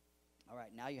 All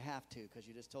right, now you have to because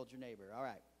you just told your neighbor. All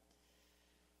right.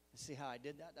 See how I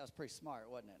did that? That was pretty smart,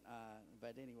 wasn't it?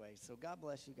 But anyway, so God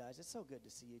bless you guys. It's so good to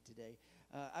see you today.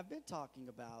 I've been talking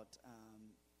about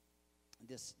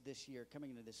this year, coming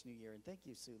into this new year, and thank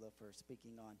you, Sula, for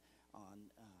speaking on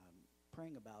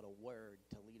praying about a word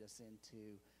to lead us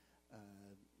into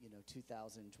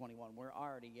 2021. We're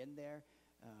already in there.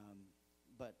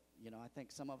 But, I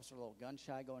think some of us are a little gun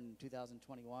shy going into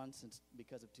 2021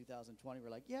 because of 2020. We're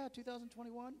like, yeah,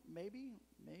 2021, maybe.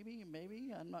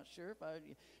 I'm not sure.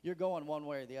 You're going one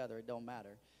way or the other. It don't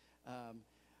matter.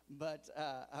 But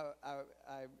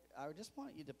I just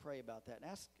want you to pray about that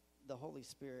and ask the Holy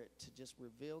Spirit to just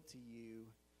reveal to you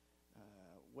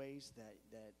ways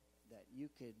that you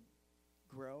could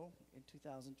grow in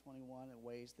 2021 and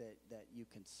ways that you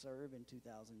can serve in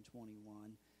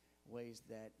 2021. Ways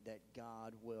that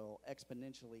God will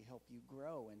exponentially help you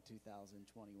grow in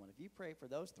 2021. If you pray for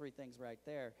those three things right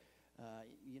there,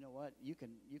 you know what? You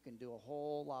can do a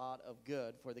whole lot of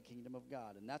good for the kingdom of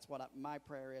God. And that's what my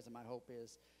prayer is and my hope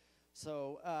is.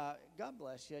 So God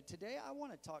bless you. Today I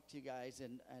want to talk to you guys,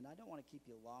 and I don't want to keep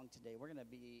you long today. We're going to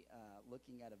be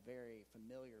looking at a very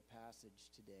familiar passage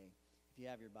today. If you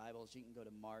have your Bibles, you can go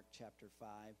to Mark chapter 5.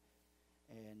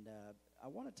 And I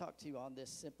want to talk to you on this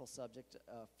simple subject,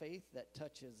 faith that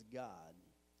touches God.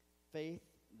 Faith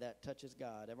that touches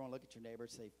God. Everyone look at your neighbor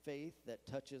and say, faith that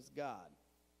touches God.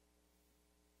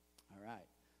 All right.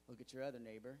 Look at your other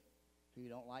neighbor who you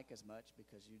don't like as much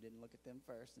because you didn't look at them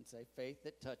first and say, faith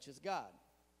that touches God.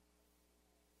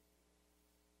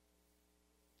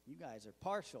 You guys are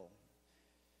partial.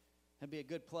 That'd be a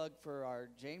good plug for our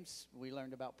James. We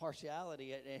learned about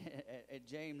partiality at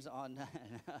James on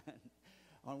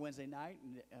Wednesday night.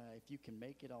 And if you can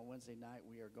make it on Wednesday night,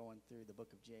 we are going through the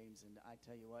book of James. And I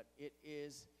tell you what, it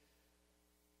is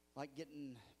like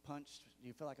getting punched.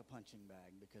 You feel like a punching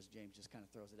bag because James just kind of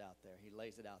throws it out there. He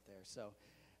lays it out there. So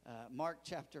Mark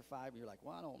chapter 5, you're like,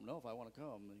 well, I don't know if I want to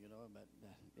come,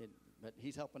 but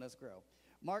he's helping us grow.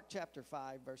 Mark chapter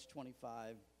 5, verse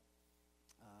 25.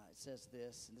 It says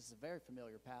this, and this is a very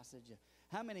familiar passage.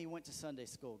 How many went to Sunday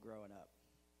school growing up?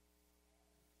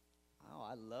 Oh,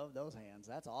 I love those hands.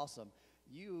 That's awesome.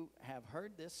 You have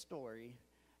heard this story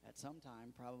at some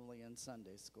time, probably in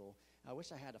Sunday school. I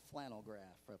wish I had a flannel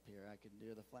graph up here. I could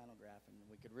do the flannel graph, and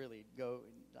we could really go.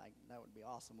 That would be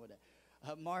awesome, wouldn't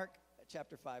it? Mark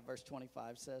chapter 5, verse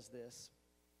 25 says this.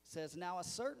 It says, now a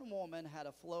certain woman had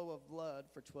a flow of blood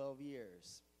for 12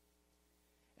 years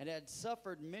and had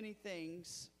suffered many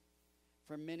things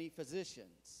from many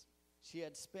physicians. She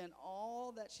had spent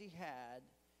all that she had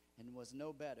and was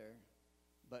no better,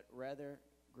 but rather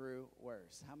grew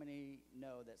worse. How many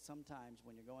know that sometimes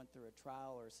when you're going through a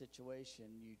trial or a situation,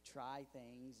 you try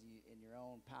things in your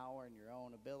own power and your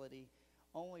own ability,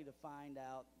 only to find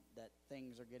out that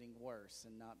things are getting worse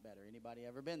and not better? Anybody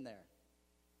ever been there?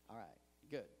 All right,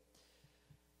 good.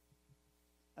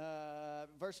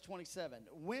 Verse 27,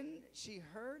 when she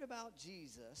heard about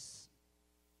Jesus,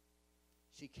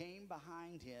 she came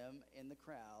behind him in the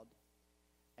crowd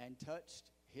and touched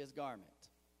his garment.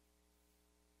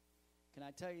 Can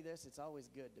I tell you this? It's always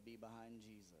good to be behind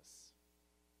Jesus.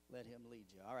 Let him lead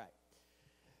you. All right.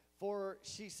 For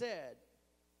she said,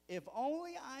 if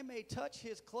only I may touch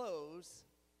his clothes,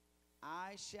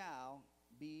 I shall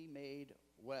be made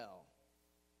well.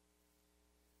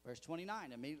 Verse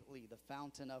 29, immediately the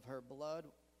fountain of her blood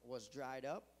was dried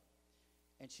up,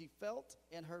 and she felt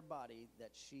in her body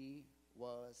that she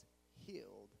was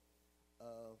healed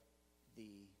of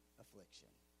the affliction.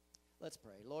 Let's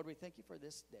pray. Lord, we thank you for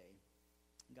this day.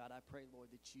 God, I pray, Lord,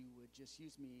 that you would just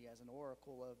use me as an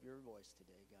oracle of your voice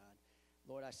today, God.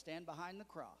 Lord, I stand behind the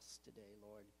cross today,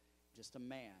 Lord, just a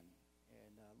man.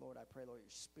 And, Lord, I pray, Lord, your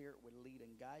Spirit would lead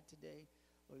and guide today.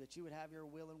 Lord, that you would have your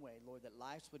will and way. Lord, that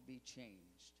lives would be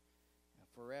changed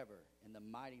forever. In the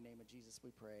mighty name of Jesus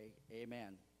we pray.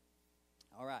 Amen.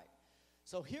 All right.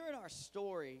 So here in our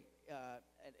story,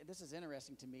 and this is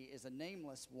interesting to me, is a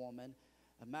nameless woman.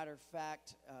 A matter of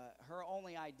fact, her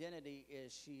only identity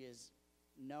is she is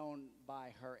known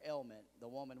by her ailment, the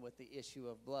woman with the issue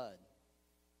of blood.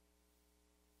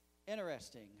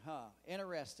 Interesting, huh?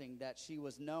 Interesting that she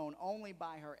was known only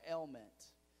by her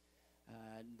ailment.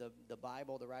 The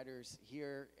Bible, the writers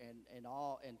here, and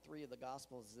all in 3 of the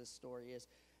Gospels, this story is,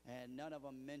 and none of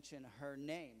them mention her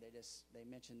name. They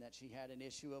mention that she had an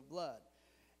issue of blood.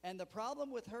 And the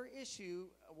problem with her issue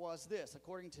was this: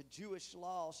 according to Jewish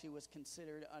law, she was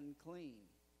considered unclean.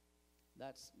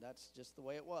 That's just the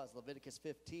way it was. Leviticus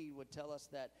 15 would tell us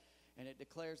that, and it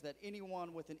declares that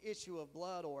anyone with an issue of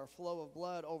blood or a flow of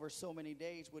blood over so many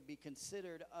days would be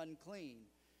considered unclean.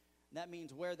 That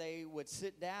means where they would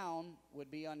sit down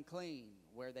would be unclean.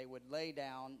 Where they would lay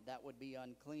down, that would be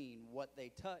unclean. What they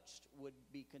touched would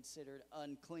be considered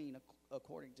unclean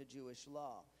according to Jewish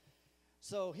law.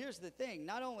 So here's the thing.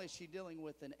 Not only is she dealing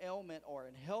with an ailment or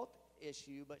a health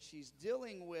issue, but she's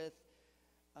dealing with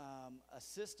a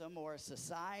system or a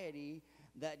society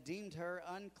that deemed her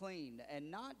unclean.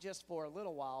 And not just for a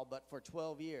little while, but for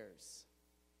 12 years.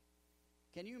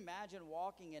 Can you imagine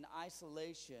walking in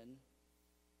isolation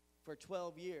for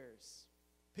 12 years?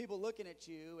 People looking at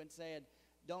you and saying,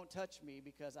 "Don't touch me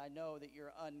because I know that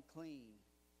you're unclean."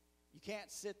 You can't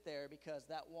sit there because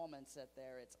that woman sat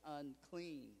there. It's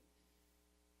unclean.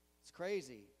 It's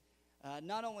crazy.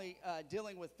 Not only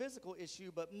dealing with physical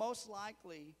issue, but most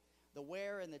likely the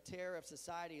wear and the tear of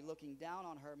society looking down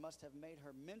on her must have made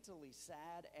her mentally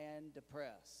sad and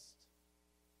depressed.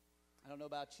 I don't know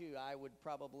about you. I would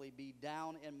probably be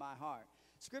down in my heart.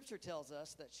 Scripture tells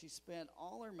us that she spent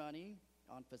all her money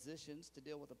on physicians to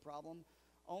deal with a problem,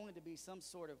 only to be some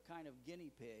sort of kind of guinea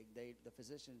pig. The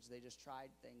physicians, they just tried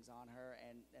things on her,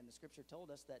 and the Scripture told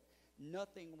us that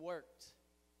nothing worked.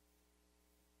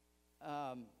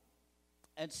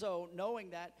 And so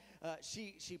knowing that,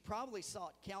 she probably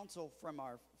sought counsel from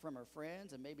her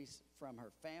friends and maybe from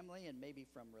her family and maybe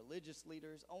from religious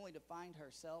leaders, only to find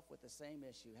herself with the same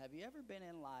issue. Have you ever been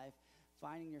in life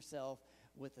finding yourself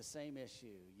with the same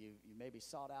issue? You maybe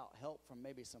sought out help from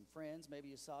maybe some friends. Maybe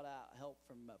you sought out help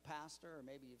from a pastor, or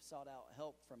maybe you've sought out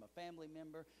help from a family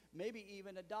member, maybe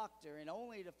even a doctor, and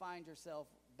only to find yourself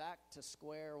back to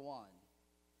square one.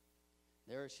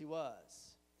 There she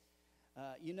was.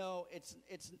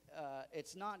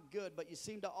 It's not good, but you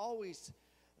seem to always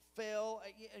fail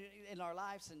in our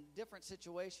lives in different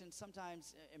situations.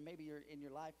 Sometimes, and maybe you're in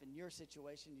your life, in your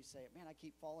situation, you say, "Man, I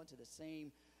keep falling to the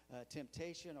same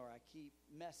temptation, or I keep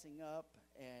messing up,"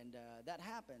 and that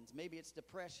happens. Maybe it's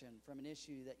depression from an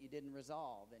issue that you didn't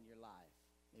resolve in your life.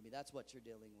 Maybe that's what you're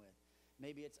dealing with.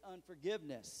 Maybe it's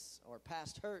unforgiveness or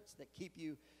past hurts that keep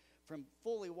you from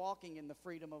fully walking in the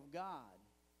freedom of God.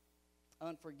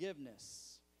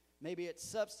 Unforgiveness. Maybe it's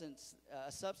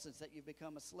a substance that you've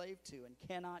become a slave to and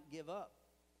cannot give up.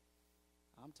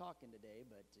 I'm talking today,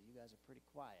 but you guys are pretty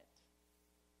quiet.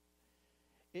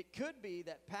 It could be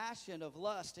that passion of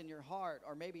lust in your heart,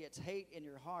 or maybe it's hate in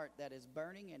your heart that is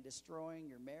burning and destroying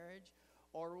your marriage,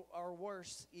 or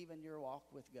worse, even your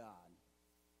walk with God.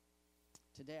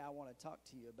 Today I want to talk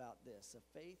to you about this, a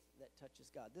faith that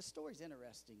touches God. This story's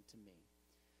interesting to me.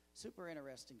 Super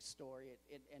interesting story.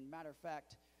 And matter of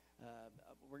fact,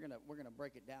 we're gonna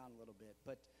break it down a little bit.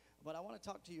 But I want to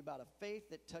talk to you about a faith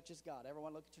that touches God.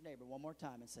 Everyone look at your neighbor one more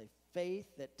time and say,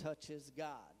 "Faith that touches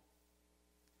God."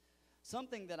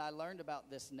 Something that I learned about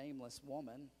this nameless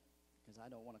woman, because I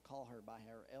don't want to call her by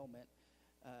her ailment,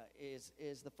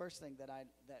 is the first thing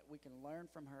that we can learn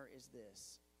from her is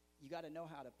this: you got to know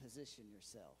how to position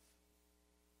yourself.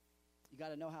 You got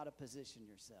to know how to position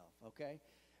yourself. Okay.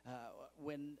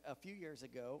 When a few years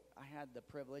ago, I had the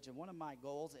privilege, and one of my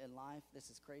goals in life,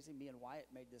 this is crazy, me and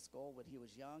Wyatt made this goal when he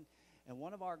was young, and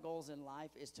one of our goals in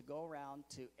life is to go around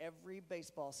to every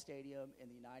baseball stadium in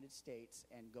the United States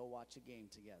and go watch a game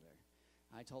together.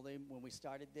 I told him when we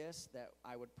started this that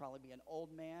I would probably be an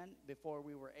old man before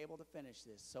we were able to finish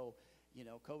this. So,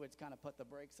 COVID's kind of put the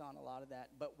brakes on a lot of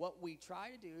that. But what we try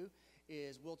to do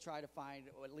is we'll try to find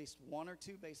at least 1 or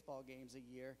 2 baseball games a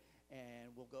year,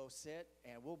 and we'll go sit,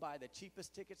 and we'll buy the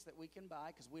cheapest tickets that we can buy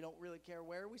because we don't really care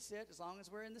where we sit as long as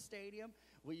we're in the stadium.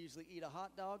 We usually eat a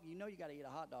hot dog. You know you got to eat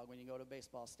a hot dog when you go to a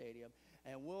baseball stadium.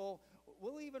 And we'll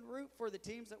even root for the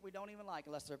teams that we don't even like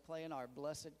unless they're playing our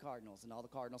blessed Cardinals. And all the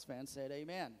Cardinals fans said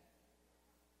amen.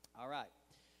 All right.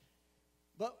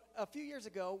 But a few years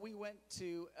ago, we went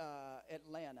to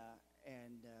Atlanta,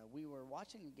 and we were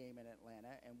watching a game in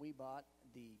Atlanta, and we bought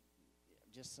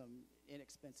just some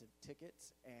inexpensive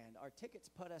tickets, and our tickets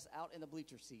put us out in the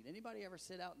bleacher seat. Anybody ever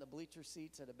sit out in the bleacher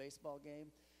seats at a baseball game?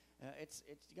 It's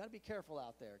you got to be careful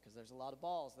out there because there's a lot of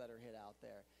balls that are hit out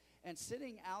there. And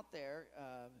sitting out there,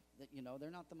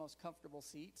 they're not the most comfortable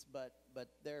seats, but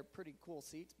they're pretty cool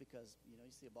seats because you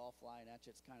see a ball flying at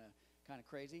you. It's kind of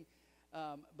crazy.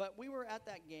 But we were at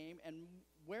that game, and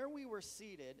where we were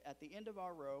seated at the end of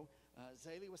our row,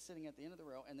 Zaylee was sitting at the end of the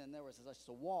row, and then there was just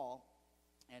a wall.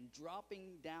 And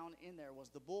dropping down in there was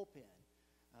the bullpen.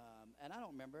 And I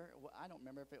don't remember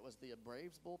if it was the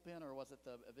Braves bullpen or was it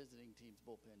the visiting team's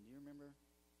bullpen. Do you remember?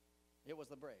 It was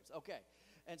the Braves. Okay.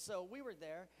 And so we were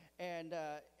there, and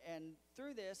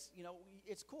through this,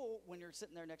 it's cool when you're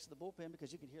sitting there next to the bullpen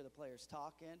because you can hear the players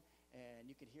talking, and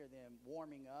you can hear them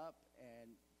warming up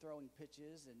and throwing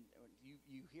pitches, and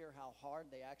you hear how hard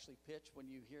they actually pitch when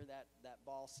you hear that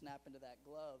ball snap into that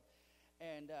glove.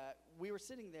 And we were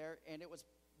sitting there, and it was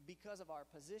because of our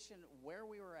position where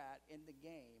we were at in the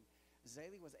game.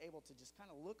 Zaylee was able to just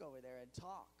kind of look over there and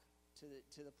talk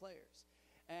to the players.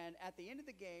 And at the end of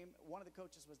the game, one of the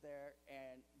coaches was there,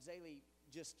 and Zaylee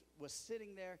just was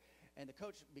sitting there, and the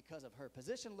coach, because of her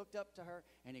position, looked up to her,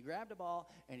 and he grabbed a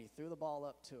ball, and he threw the ball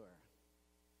up to her.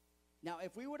 Now,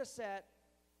 if we would have sat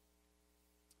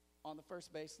on the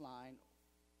first base line,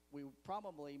 we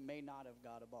probably may not have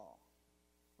got a ball,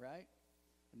 right?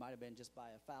 It might have been just by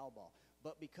a foul ball.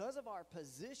 But because of our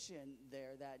position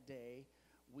there that day,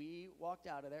 we walked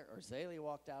out of there, or Zaylee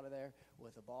walked out of there,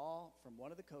 with a ball from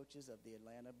one of the coaches of the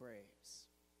Atlanta Braves.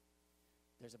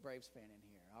 There's a Braves fan in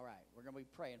here. All right. We're going to be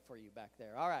praying for you back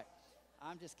there. All right.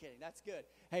 I'm just kidding. That's good.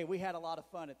 Hey, we had a lot of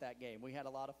fun at that game.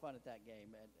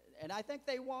 And I think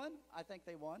they won.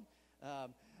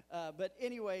 But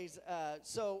anyways,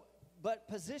 but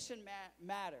position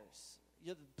matters.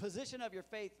 The position of your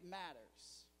faith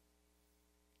matters.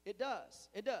 It does.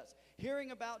 It does.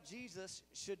 Hearing about Jesus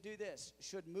should do this,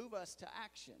 should move us to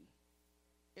action.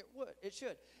 It would. It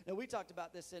should. Now, we talked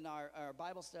about this in our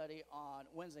Bible study on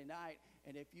Wednesday night,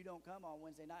 and if you don't come on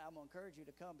Wednesday night, I'm going to encourage you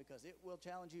to come because it will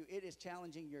challenge you. It is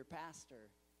challenging your pastor.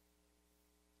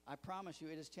 I promise you,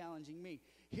 it is challenging me.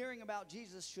 Hearing about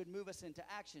Jesus should move us into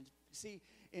action. See,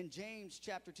 in James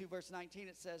chapter 2, verse 19,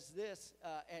 it says this,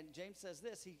 and James says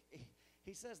this.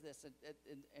 He says this,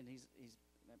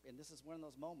 and this is one of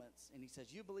those moments, and he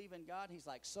says, you believe in God? He's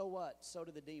like, so what? So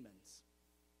do the demons.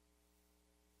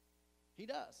 He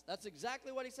does. That's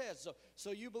exactly what he says.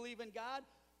 So you believe in God?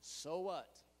 So what?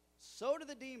 So do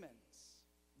the demons.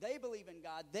 They believe in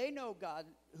God. They know God,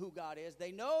 who God is.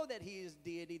 They know that he is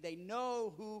deity. They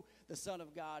know who the Son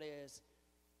of God is.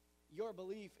 Your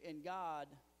belief in God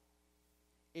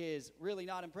is really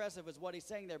not impressive, is what he's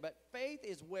saying there. But faith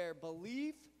is where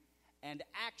belief and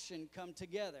action come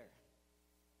together.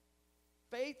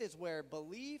 Faith is where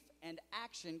belief and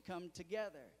action come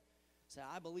together. Say,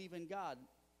 I believe in God.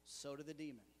 So do the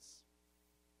demons.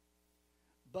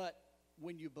 But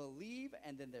when you believe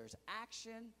and then there's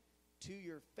action to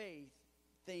your faith,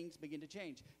 things begin to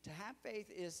change. To have faith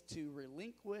is to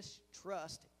relinquish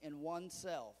trust in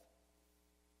oneself.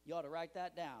 You ought to write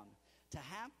that down. To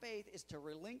have faith is to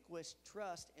relinquish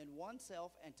trust in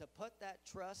oneself and to put that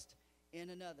trust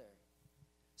in another.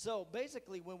 So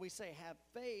basically, when we say have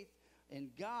faith in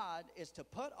God, is to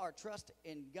put our trust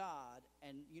in God,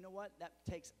 and you know what? That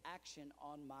takes action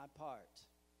on my part.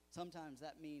 Sometimes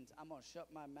that means I'm going to shut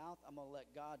my mouth, I'm going to let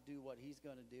God do what he's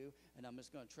going to do, and I'm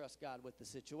just going to trust God with the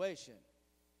situation.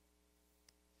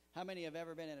 How many have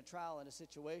ever been in a trial, in a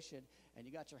situation, and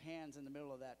you got your hands in the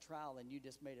middle of that trial, and you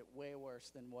just made it way worse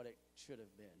than what it should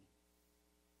have been?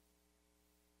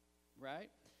 Right?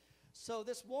 So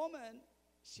this woman,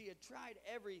 she had tried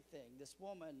everything. This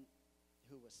woman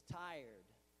who was tired,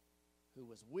 who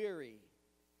was weary,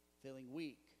 feeling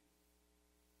weak,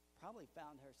 probably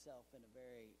found herself in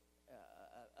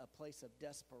a place of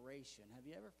desperation. Have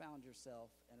you ever found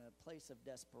yourself in a place of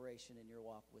desperation in your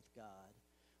walk with God,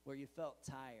 where you felt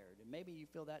tired? And maybe you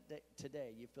feel that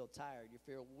today. You feel tired. You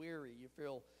feel weary. You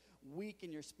feel weak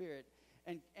in your spirit.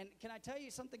 And can I tell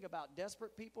you something about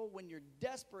desperate people? When you're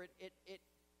desperate, it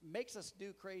makes us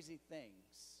do crazy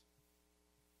things.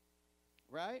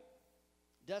 Right?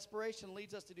 Desperation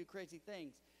leads us to do crazy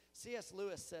things. C.S.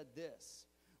 Lewis said this: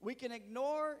 We can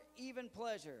ignore even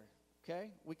pleasure,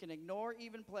 okay? We can ignore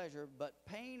even pleasure, but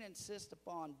pain insists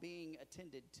upon being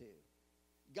attended to.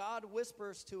 God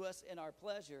whispers to us in our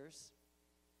pleasures,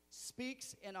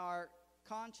 speaks in our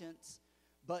conscience,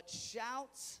 but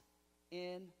shouts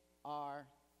in our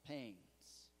pains.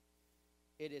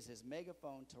 It is his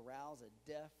megaphone to rouse a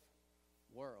deaf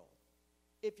world.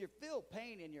 If you feel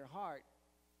pain in your heart,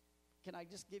 can I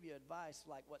just give you advice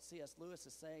like what C.S. Lewis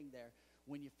is saying there?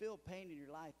 When you feel pain in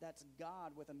your life, that's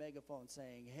God with a megaphone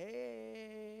saying,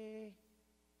 hey,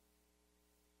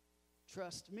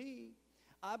 trust me.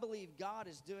 I believe God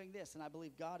is doing this, and I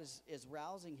believe God is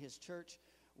rousing his church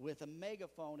with a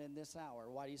megaphone in this hour.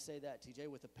 Why do you say that, TJ?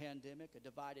 With a pandemic, a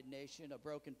divided nation, a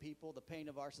broken people, the pain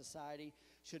of our society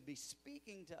should be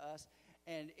speaking to us,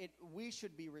 and we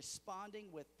should be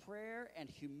responding with prayer and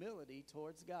humility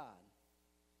towards God.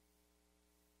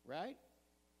 Right?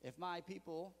 If my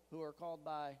people who are called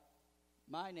by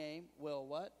my name will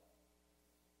what?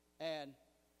 And,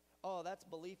 oh, that's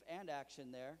belief and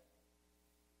action there.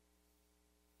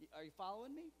 Are you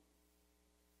following me?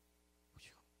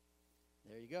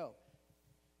 There you go.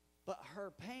 But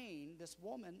her pain, this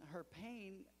woman, her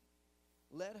pain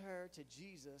led her to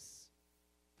Jesus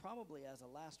probably as a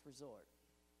last resort.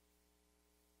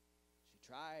 She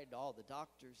tried all the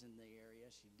doctors in the area.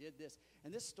 She did this.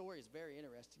 And this story is very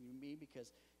interesting to me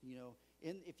because, you know,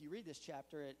 if you read this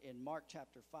chapter in Mark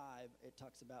chapter 5, it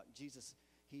talks about Jesus.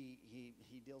 He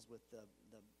deals with the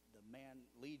man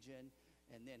Legion.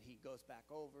 And then he goes back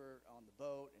over on the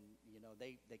boat, and, you know,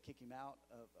 they kick him out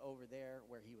over there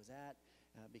where he was at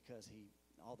because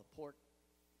all the pork,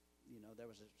 you know, there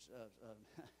was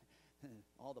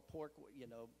all the pork, you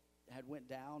know, had went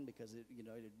down because it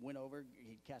went over.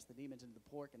 He'd cast the demons into the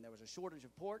pork, and there was a shortage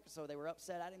of pork, so they were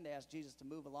upset at him. They asked Jesus to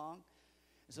move along.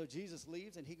 And so Jesus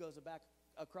leaves, and he goes back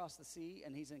across the sea,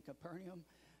 and he's in Capernaum.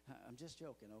 I'm just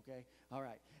joking, okay? All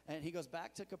right. And he goes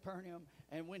back to Capernaum,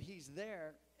 and when he's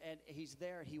there,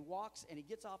 he walks, and he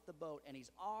gets off the boat, and he's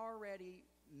already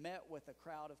met with a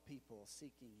crowd of people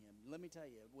seeking him. Let me tell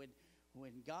you,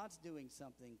 when God's doing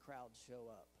something, crowds show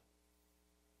up.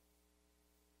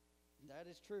 That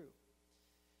is true.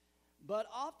 But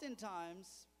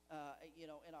oftentimes, in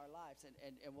our lives,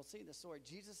 and we'll see in the story,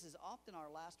 Jesus is often our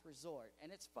last resort.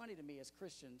 And it's funny to me as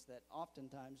Christians that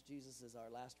oftentimes Jesus is our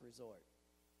last resort.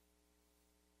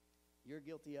 You're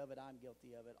guilty of it. I'm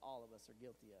guilty of it. All of us are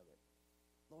guilty of it.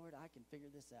 Lord, I can figure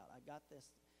this out. I got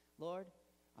this. Lord,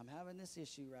 I'm having this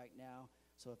issue right now.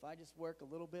 So if I just work a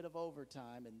little bit of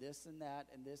overtime and this and that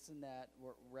and this and that,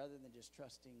 rather than just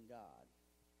trusting God.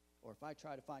 Or if I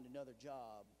try to find another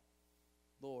job,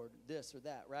 Lord, this or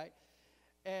that, right?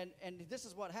 And this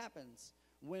is what happens.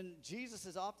 When Jesus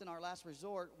is often our last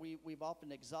resort, we've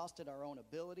often exhausted our own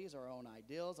abilities, our own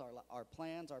ideals, our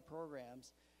plans, our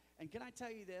programs. And can I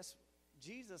tell you this?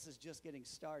 Jesus is just getting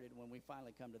started when we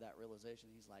finally come to that realization.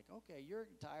 He's like, okay, you're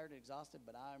tired and exhausted,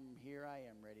 but I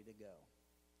am ready to go,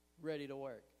 ready to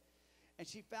work. And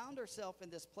she found herself in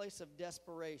this place of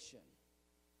desperation.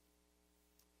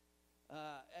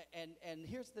 And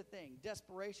here's the thing.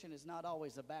 Desperation is not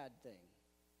always a bad thing.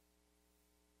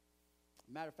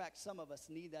 Matter of fact, some of us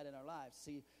need that in our lives.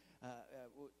 See,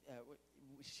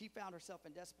 she found herself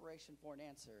in desperation for an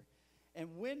answer.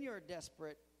 And when you're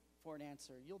desperate for an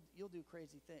answer, you'll do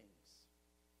crazy things.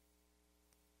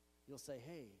 You'll say,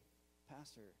 hey,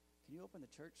 Pastor, can you open the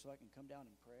church so I can come down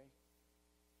and pray?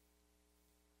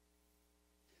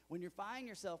 When you find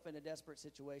yourself in a desperate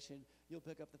situation, you'll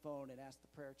pick up the phone and ask the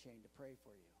prayer chain to pray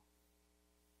for you.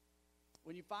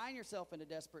 When you find yourself in a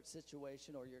desperate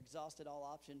situation or you're exhausted all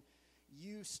option,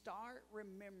 you start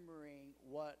remembering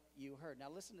what you heard. Now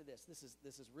listen to this.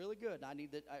 This is really good. I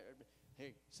need that.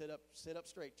 Hey, sit up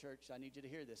straight, church. I need you to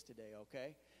hear this today,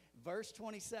 okay? Verse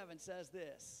 27 says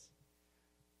this.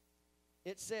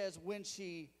 It says, when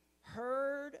she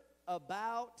heard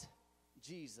about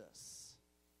Jesus,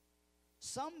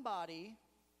 somebody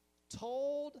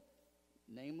told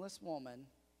nameless woman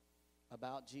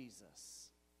about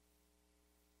Jesus.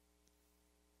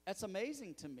 That's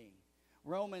amazing to me.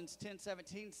 Romans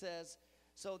 10:17 says,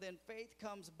 so then faith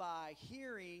comes by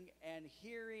hearing, and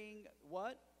hearing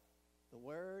what? The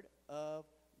word of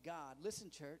God.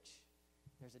 Listen, church,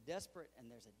 there's a desperate and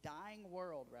there's a dying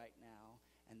world right now,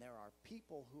 and there are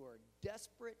people who are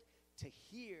desperate to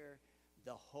hear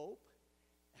the hope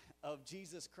of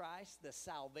Jesus Christ, the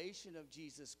salvation of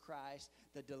Jesus Christ,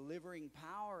 the delivering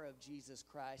power of Jesus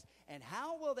Christ. And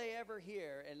how will they ever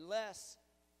hear unless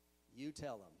you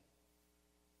tell them?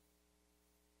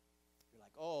 You're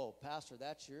like, oh, Pastor,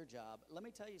 that's your job. Let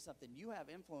me tell you something. You have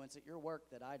influence at your work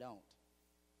that I don't.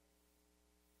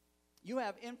 You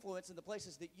have influence in the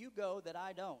places that you go that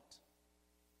I don't.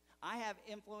 I have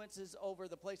influences over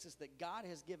the places that God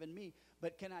has given me.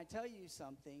 But can I tell you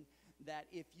something? That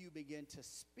if you begin to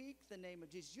speak the name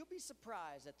of Jesus, you'll be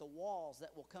surprised at the walls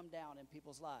that will come down in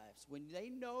people's lives when they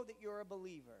know that you're a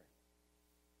believer.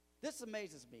 This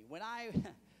amazes me. When I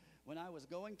was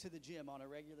going to the gym on a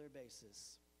regular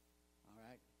basis, all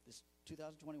right, this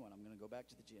 2021, I'm going to go back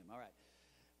to the gym, all right.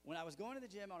 When I was going to the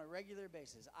gym on a regular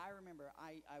basis, I remember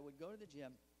I would go to the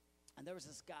gym, and there was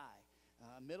this guy,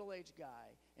 a middle-aged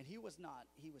guy, and he was not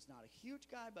a huge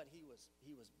guy, but he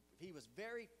was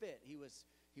very fit. He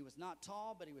was not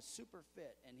tall, but he was super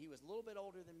fit, and he was a little bit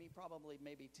older than me, probably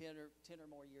maybe 10 or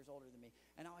more years older than me.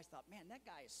 And I always thought, man, that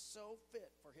guy is so fit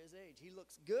for his age. He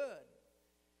looks good.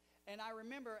 And I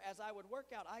remember as I would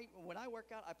work out, when I work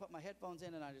out, I put my headphones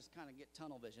in and I just kind of get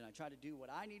tunnel vision. I try to do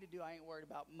what I need to do. I ain't worried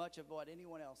about much of what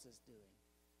anyone else is doing.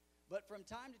 But from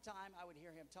time to time, I would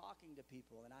hear him talking to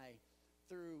people, and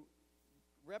through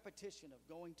repetition of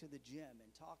going to the gym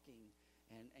and talking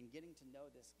and getting to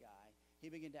know this guy, he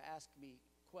began to ask me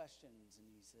questions, and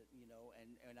he said,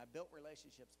 and I built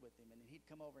relationships with him, and he'd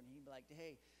come over and he'd be like,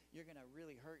 hey, you're going to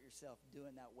really hurt yourself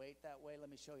doing that weight that way. Let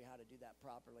me show you how to do that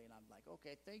properly. And I'm like,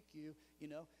 okay, thank you,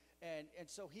 And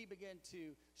so he began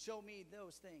to show me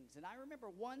those things. And I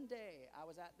remember one day I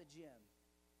was at the gym,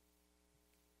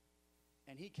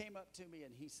 and he came up to me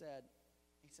and he said,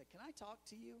 can I talk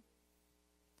to you?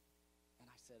 And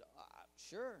I said,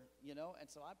 sure, And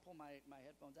so I pull my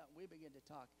headphones out, and we begin to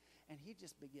talk. And he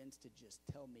just begins to just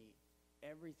tell me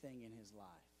everything in his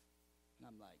life. And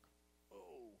I'm like,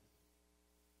 oh.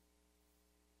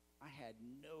 I had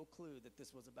no clue that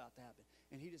this was about to happen.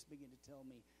 And he just began to tell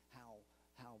me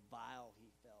how vile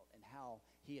he felt, and how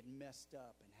he had messed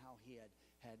up, and how he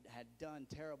had done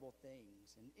terrible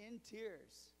things, and in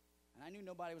tears. And I knew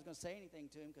nobody was going to say anything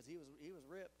to him because he was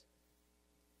ripped.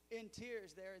 In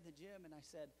tears there in the gym, and I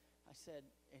said,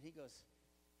 and he goes,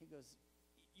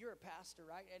 you're a pastor,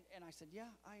 right? And I said, yeah,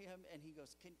 I am. And he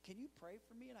goes, can you pray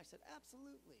for me? And I said,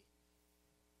 absolutely.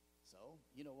 So,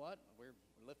 you know what? We're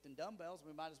lifting dumbbells.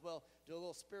 We might as well do a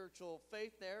little spiritual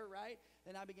faith there, right?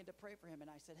 And I began to pray for him,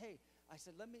 and I said, hey,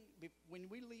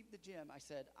 when we leave the gym, I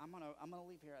said, I'm gonna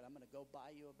leave here, and I'm gonna go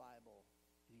buy you a Bible.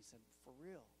 And he said, for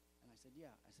real? And I said,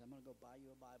 yeah. I said, I'm gonna go buy you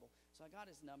a Bible. So I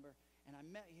got his number, and I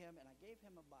met him, and I gave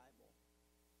him a Bible.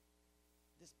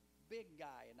 This big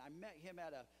guy, and I met him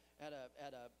at a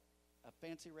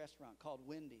fancy restaurant called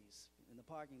Wendy's in the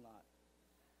parking lot.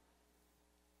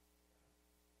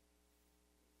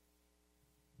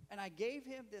 And I gave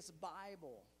him this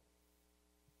Bible.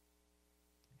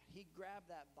 And he grabbed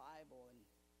that Bible and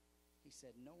he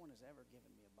said, no one has ever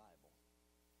given me a Bible.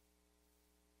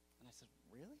 And I said,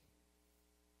 really?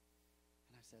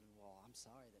 And I said, well, I'm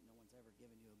sorry that no one's ever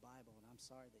given you a Bible, and I'm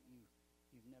sorry that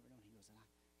you've never known. He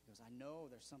goes, I know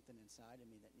there's something inside of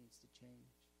me that needs to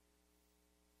change.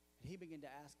 And he began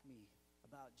to ask me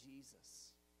about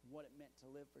Jesus, what it meant to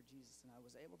live for Jesus. And I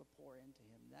was able to pour into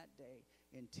him that day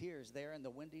in tears there in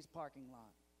the Wendy's parking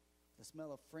lot. The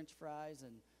smell of French fries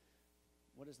and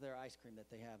what is their ice cream that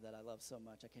they have that I love so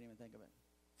much? I can't even think of it.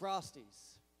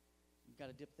 Frosties. You've got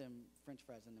to dip them French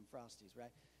fries in them Frosties,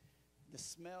 right? The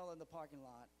smell in the parking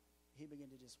lot, he began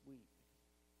to just weep.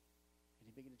 And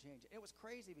he began to change. It was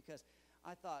crazy because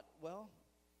I thought, well,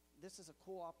 this is a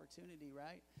cool opportunity,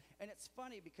 right? And it's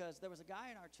funny because there was a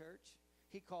guy in our church.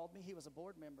 He called me. He was a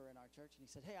board member in our church, and he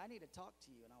said, hey, I need to talk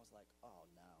to you. And I was like, oh,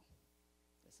 no,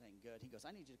 this ain't good. He goes,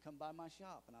 I need you to come by my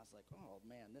shop. And I was like, oh,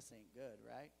 man, this ain't good,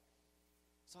 right?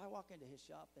 So I walk into his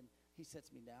shop, and he sits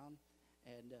me down,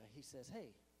 and he says,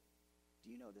 hey,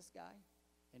 do you know this guy?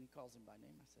 And he calls him by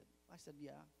name. I said,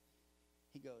 yeah.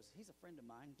 He goes, he's a friend of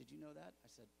mine. Did you know that?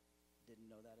 I said, didn't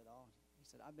know that at all. He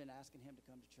said, I've been asking him to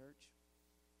come to church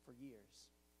for years.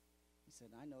 He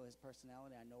said, I know his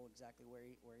personality. I know exactly where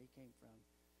he came from.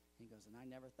 He goes, and I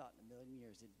never thought in a million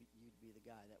years you'd be the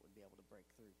guy that would be able to break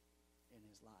through in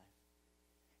his life.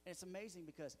 And it's amazing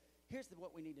because here's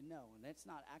what we need to know, and it's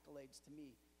not accolades to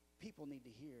me. People need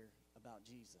to hear about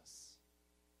Jesus.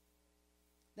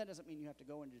 That doesn't mean you have to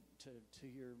go into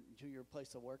your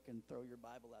place of work and throw your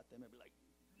Bible at them and be like,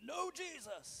 no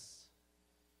Jesus.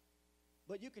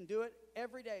 But you can do it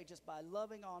every day just by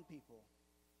loving on people,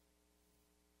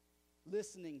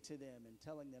 listening to them and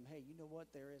telling them, hey, you know what?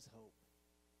 There is hope.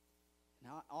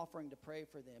 And offering to pray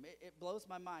for them. It blows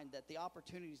my mind that the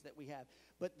opportunities that we have.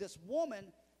 But this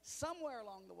woman, somewhere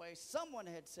along the way, someone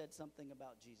had said something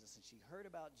about Jesus, and she heard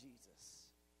about Jesus.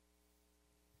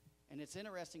 And it's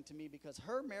interesting to me because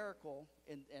her miracle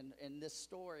in this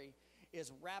story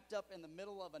is wrapped up in the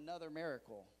middle of another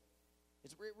miracle.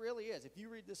 It really is. If you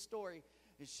read this story,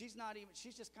 she's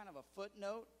just kind of a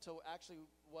footnote to actually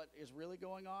what is really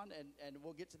going on, and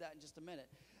we'll get to that in just a minute.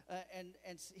 And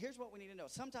here's what we need to know.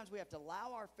 Sometimes we have to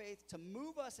allow our faith to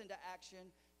move us into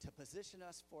action, to position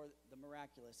us for the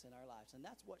miraculous in our lives. And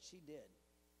that's what she did.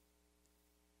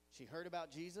 She heard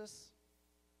about Jesus.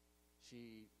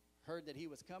 She heard that he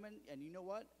was coming. And you know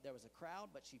what? There was a crowd,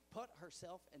 but she put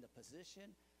herself in the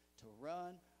position to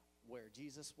run where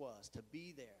Jesus was, to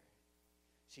be there.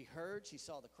 She heard, she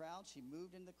saw the crowd. She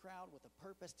moved in the crowd with a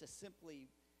purpose to simply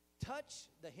touch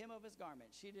the hem of his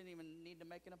garment. She didn't even need to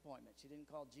make an appointment. She didn't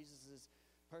call Jesus'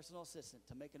 personal assistant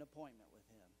to make an appointment with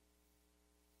him.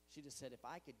 She just said, if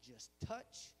I could just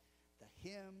touch the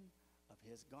hem of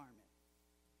his garment.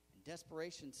 And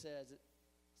desperation says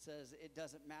it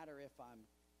doesn't matter if I'm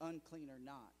unclean or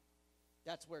not.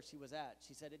 That's where she was at.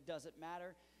 She said, it doesn't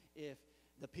matter if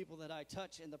the people that I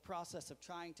touch in the process of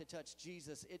trying to touch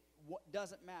Jesus, it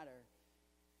doesn't matter.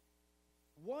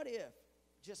 What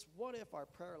if our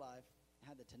prayer life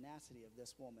had the tenacity of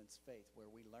this woman's faith, where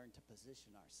we learn to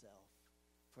position ourselves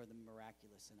for the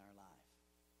miraculous in our life?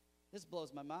 This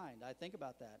blows my mind. I think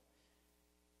about that.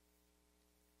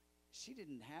 She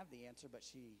didn't have the answer, but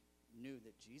she knew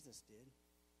that Jesus did.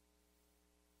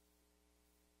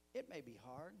 It may be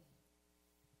hard.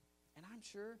 And I'm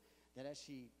sure that as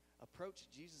she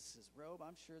approached Jesus' robe,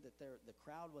 I'm sure that the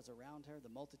crowd was around her,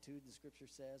 the multitude, the scripture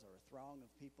says, or a throng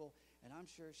of people. And I'm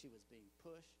sure she was being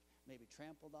pushed, maybe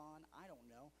trampled on. I don't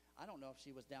know. I don't know if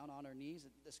she was down on her knees.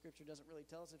 The scripture doesn't really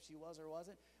tell us if she was or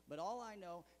wasn't. But all I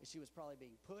know is she was probably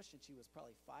being pushed, and she was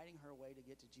probably fighting her way to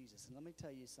get to Jesus. And let me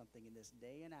tell you something, in this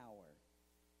day and hour,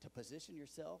 to position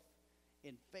yourself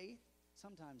in faith,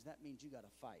 sometimes that means you got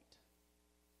to fight.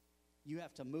 You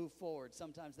have to move forward.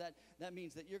 Sometimes that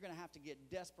means that you're going to have to get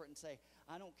desperate and say,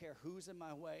 I don't care who's in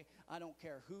my way. I don't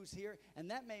care who's here. And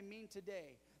that may mean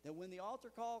today that when the altar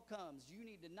call comes, you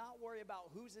need to not worry about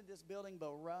who's in this building,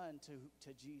 but run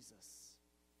to Jesus.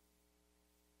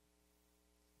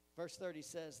 Verse 30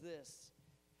 says this,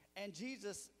 and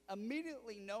Jesus,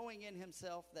 immediately knowing in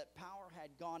himself that power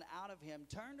had gone out of him,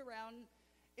 turned around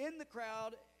in the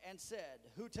crowd and said,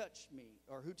 who touched me?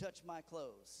 Or who touched my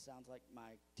clothes? Sounds like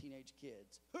my teenage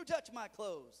kids. Who touched my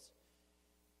clothes?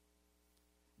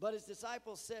 But his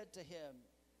disciples said to him,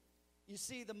 you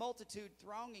see the multitude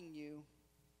thronging you,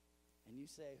 and you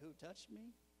say, who touched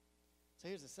me? So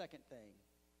here's the second thing.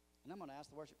 And I'm going to ask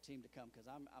the worship team to come, because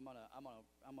I'm going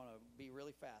to be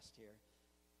really fast here.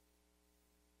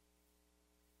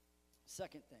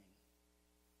 Second thing.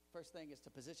 First thing is to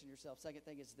position yourself. Second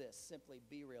thing is this, simply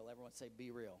be real. Everyone say,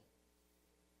 be real.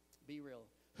 Be real.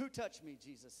 Who touched me,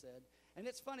 Jesus said. And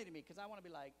it's funny to me, because I want to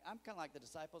be like, I'm kind of like the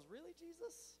disciples. Really,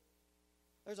 Jesus?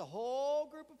 There's a whole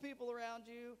group of people around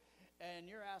you, and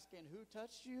you're asking, who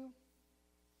touched you?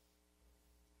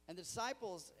 And the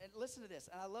disciples, and listen to this,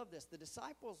 and I love this. The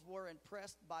disciples were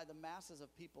impressed by the masses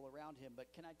of people around him,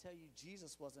 but can I tell you,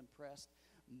 Jesus was impressed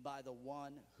by the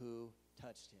one who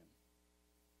touched him.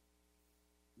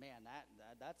 Man,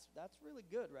 that's really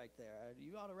good right there.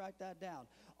 You ought to write that down.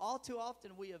 All too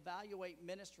often we evaluate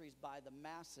ministries by the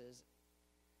masses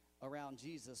around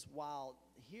Jesus, while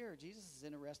here Jesus is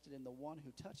interested in the one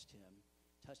who touched him,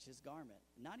 touched his garment,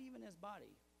 not even his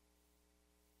body.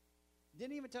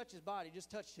 Didn't even touch his body, just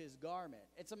touched his garment.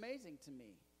 It's amazing to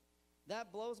me.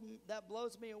 That blows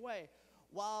me away.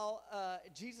 While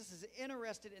Jesus is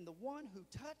interested in the one who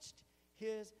touched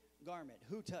his garment.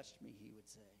 Who touched me, he would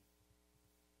say.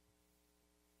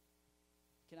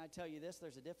 Can I tell you this?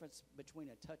 There's a difference between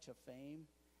a touch of fame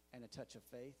and a touch of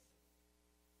faith.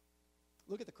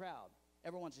 Look at the crowd.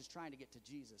 Everyone's just trying to get to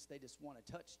Jesus. They just want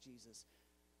to touch Jesus.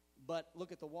 But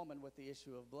look at the woman with the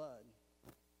issue of blood.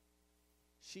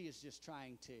 She is just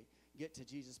trying to get to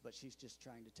Jesus, but she's just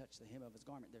trying to touch the hem of his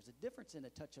garment. There's a difference in a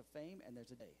touch of fame and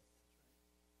there's a faith.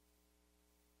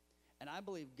 And I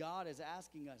believe God is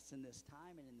asking us in this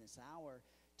time and in this hour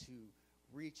to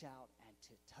reach out and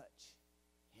to touch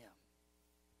him.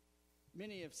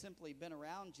 Many have simply been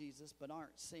around Jesus but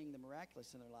aren't seeing the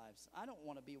miraculous in their lives. I don't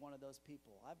want to be one of those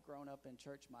people. I've grown up in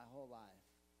church my whole life.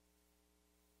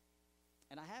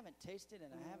 And I haven't tasted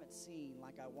and I haven't seen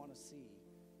like I want to see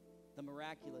the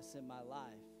miraculous in my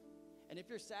life. And if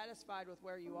you're satisfied with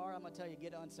where you are, I'm going to tell you,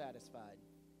 get unsatisfied.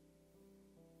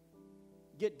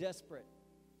 Get desperate.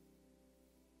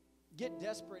 Get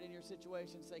desperate in your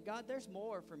situation. Say, God, there's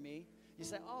more for me. You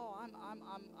say, oh,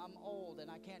 I'm old and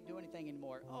I can't do anything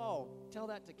anymore. Oh, tell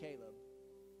that to Caleb.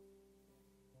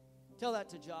 Tell that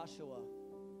to Joshua.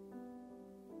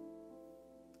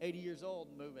 80 years old,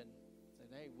 moving. Said,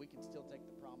 hey, we can still take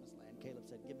the promised land. Caleb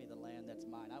said, give me the land that's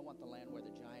mine. I want the land where the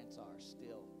giants are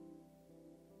still.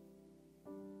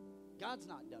 God's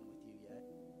not done with you yet.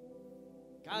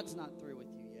 God's not through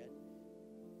with you yet.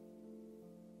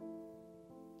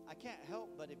 I can't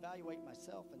help but evaluate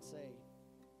myself and say,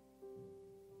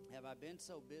 have I been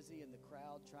so busy in the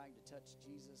crowd trying to touch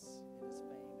Jesus in his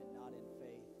fame and not in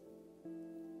faith?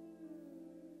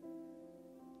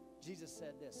 Jesus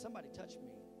said this, somebody touched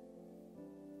me.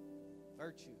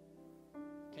 Virtue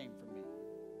came from me.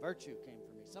 Virtue came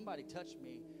from me. Somebody touched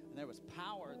me, and there was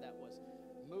power that was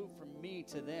moved from me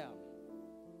to them.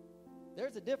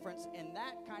 There's a difference in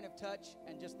that kind of touch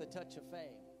and just the touch of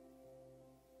fame.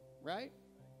 Right?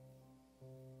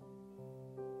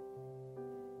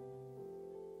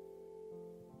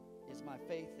 Is my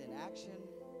faith in action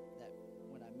that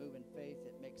when I move in faith,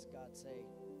 it makes God say,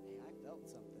 hey, I felt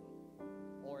something?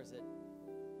 Or is it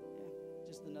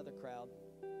just another crowd?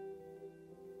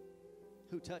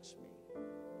 Who touched me?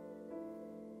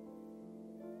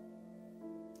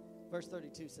 Verse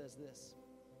 32 says this.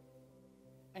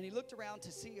 And he looked around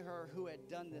to see her who had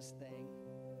done this thing.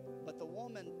 But the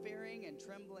woman, fearing and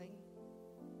trembling,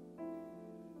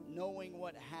 knowing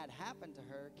what had happened to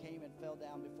her, came and fell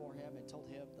down before him and told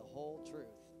him the whole truth.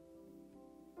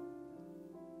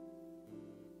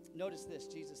 Notice this.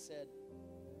 Jesus said,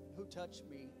 who touched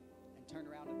me? And turned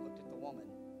around and looked at the woman.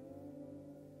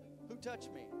 Who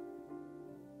touched me?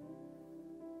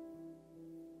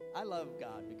 I love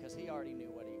God because he already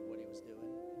knew what he was doing.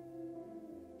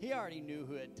 He already knew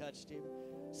who had touched him.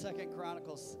 2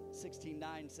 Chronicles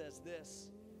 16:9 says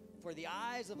this, for the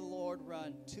eyes of the Lord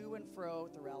run to and fro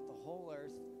throughout the whole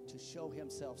earth to show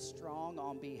himself strong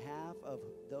on behalf of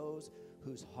those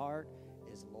whose heart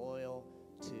is loyal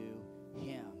to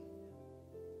him.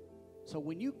 So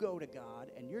when you go to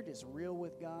God and you're just real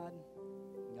with God,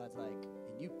 God's like,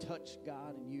 and you touch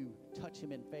God and you touch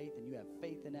him in faith and you have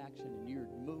faith in action and you're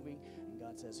moving, and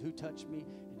God says, who touched me?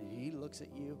 And he looks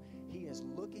at you. He is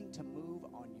looking to move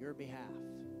on your behalf.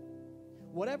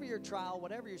 Whatever your trial,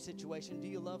 whatever your situation, do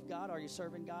you love God? Are you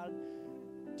serving God?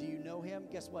 Do you know him?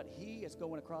 Guess what? He is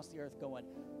going across the earth going,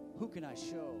 who can I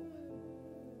show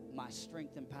my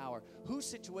strength and power? Whose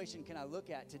situation can I look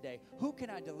at today? Who can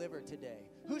I deliver today?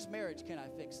 Whose marriage can I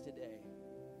fix today?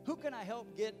 Who can I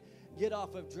help get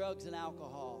off of drugs and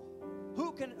alcohol?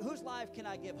 Whose life can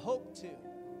I give hope to?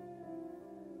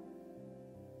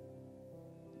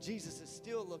 Jesus is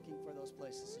still looking for those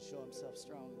places to show himself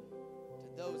strong to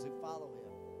those who follow him.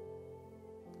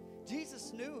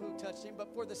 Jesus knew who touched him,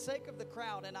 but for the sake of the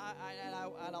crowd, and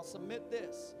I'll submit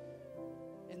this,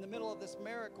 in the middle of this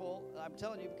miracle, I'm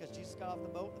telling you, because Jesus got off the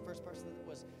boat, the first person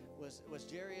was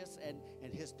Jairus, and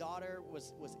his daughter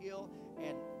was ill,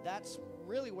 and that's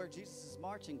really where Jesus is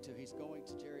marching to. He's going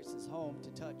to Jairus' home to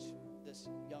touch this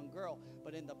young girl.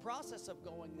 But in the process of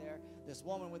going there, this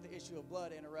woman with the issue of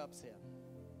blood interrupts him.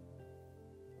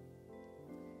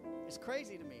 It's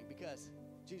crazy to me because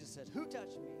Jesus says, who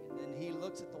touched me? And then he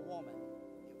looks at the woman.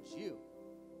 It was you.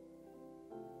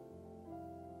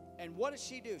 And what does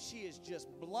she do? She is just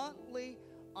bluntly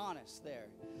honest there.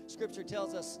 Scripture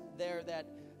tells us there that,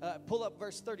 pull up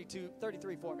verse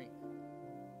 33 for me.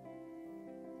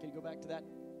 Can you go back to that?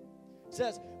 It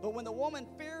says, but when the woman,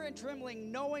 fear and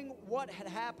trembling, knowing what had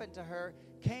happened to her,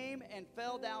 came and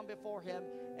fell down before him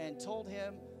and told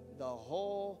him the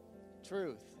whole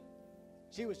truth.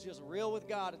 She was just real with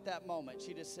God at that moment.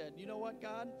 She just said, you know what,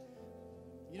 God?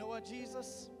 You know what,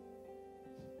 Jesus?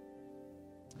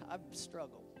 I've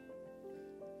struggled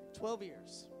 12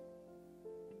 years.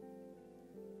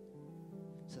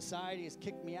 Society has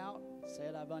kicked me out,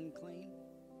 said I'm unclean.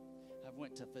 I've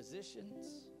went to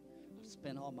physicians. I've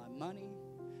spent all my money.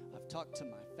 I've talked to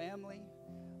my family.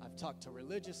 I've talked to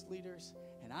religious leaders,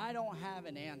 and I don't have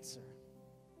an answer.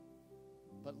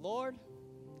 But Lord,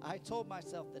 I told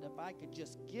myself that if I could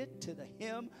just get to the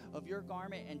hem of your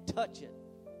garment and touch it,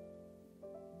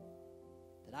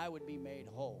 that I would be made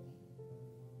whole.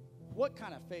 What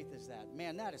kind of faith is that?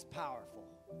 Man, that is powerful.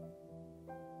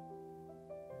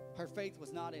 Her faith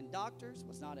was not in doctors,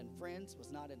 was not in friends,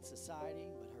 was not in society,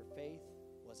 but her faith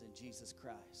was in Jesus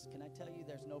Christ. Can I tell you,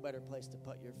 there's no better place to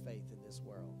put your faith in this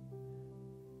world?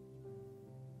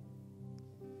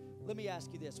 Let me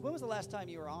ask you this. When was the last time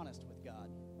you were honest with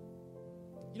God?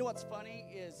 You know what's funny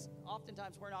is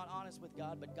oftentimes we're not honest with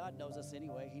God, but God knows us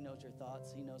anyway. He knows your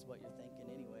thoughts. He knows what you're thinking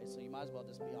anyway, so you might as well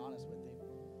just be honest with him.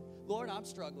 Lord, I'm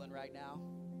struggling right now.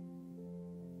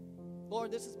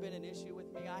 Lord, this has been an issue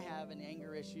with me. I have an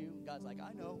anger issue. God's like,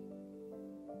 I know.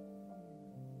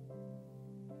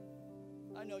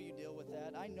 I know you deal with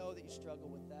that. I know that you struggle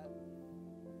with that.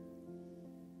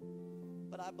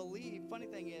 But I believe, funny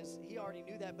thing is, he already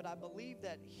knew that, but I believe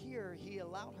that here he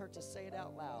allowed her to say it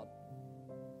out loud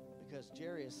because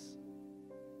Jairus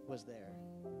was there.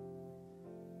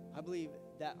 I believe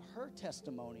that her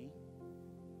testimony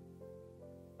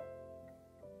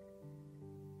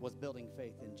was building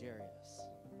faith in Jairus.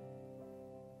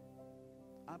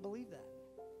 I believe that.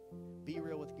 Be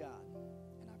real with God,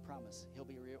 and I promise He'll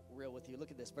be real with you.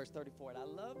 Look at this, verse 34. And I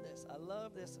love this. I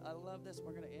love this. I love this.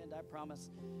 We're going to end. I promise.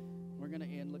 We're going to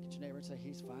end. Look at your neighbor and say,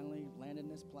 he's finally landed in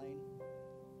this plane.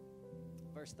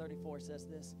 Verse 34 says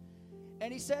this.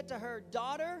 And he said to her,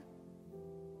 daughter,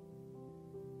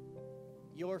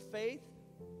 your faith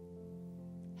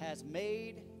has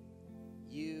made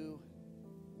you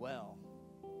well.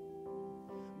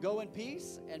 Go in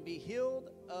peace and be healed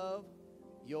of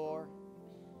your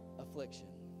affliction.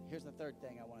 Here's the third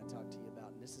thing I want to talk to you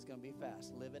about, and this is going to be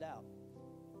fast. Live it out.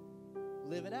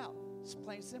 Live it out. It's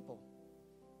plain simple.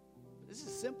 This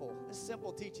is simple. This is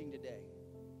simple teaching today.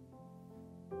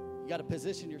 You got to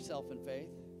position yourself in faith.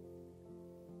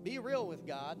 Be real with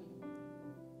God.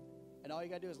 And all you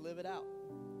got to do is live it out.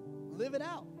 Live it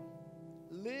out.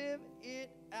 Live it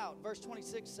out. Verse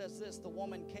 26 says this. The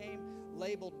woman came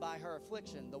labeled by her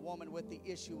affliction, the woman with the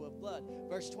issue of blood.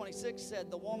 Verse 26 said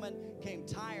the woman came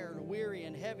tired, weary,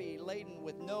 and heavy, laden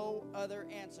with no other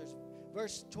answers.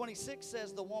 Verse 26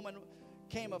 says the woman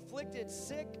came afflicted,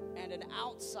 sick, and an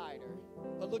outsider.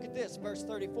 But look at this, verse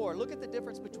 34. Look at the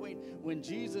difference between when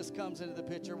Jesus comes into the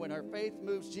picture, when her faith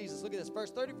moves Jesus. Look at this, verse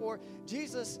 34.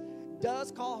 Jesus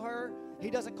does call her, he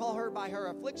doesn't call her by her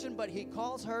affliction, but he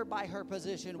calls her by her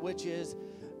position, which is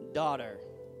daughter.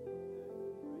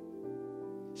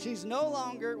 She's no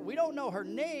longer, we don't know her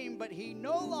name, but he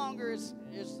no longer is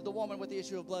the woman with the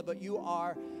issue of blood, but you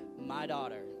are my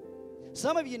daughter.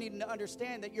 Some of you need to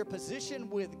understand that your position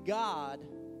with God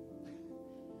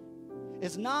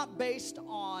is not based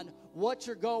on what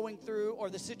you're going through or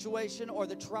the situation or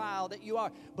the trial that you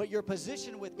are, but your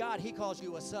position with God, he calls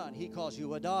you a son, he calls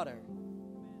you a daughter.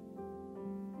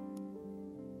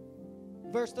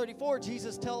 Verse 34,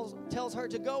 Jesus tells her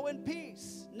to go in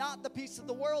peace. Not the peace that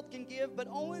the world can give, but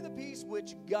only the peace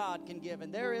which God can give.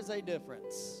 And there is a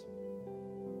difference.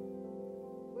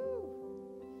 Woo.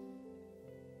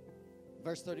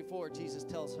 Verse 34, Jesus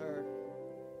tells her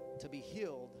to be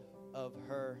healed of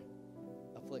her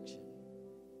affliction.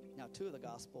 Now, two of the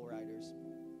gospel writers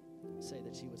say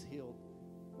that she was healed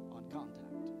on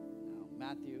contact. Now,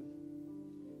 Matthew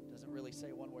doesn't really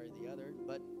say one way or the other,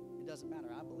 but it doesn't matter.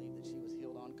 I believe that she was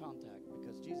healed on contact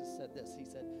because Jesus said this. He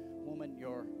said, woman,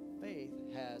 your faith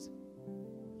has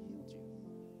healed you.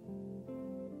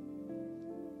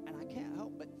 And I can't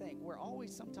help but think we're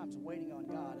always sometimes waiting on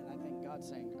God, and I think God's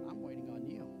saying, I'm waiting on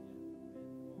you.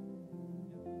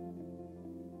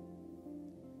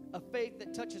 A faith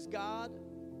that touches God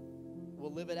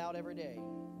will live it out every day.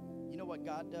 You know what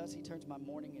God does? He turns my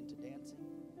mourning into dancing.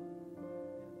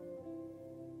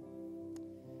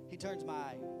 He turns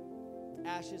my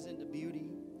ashes into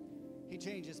beauty. He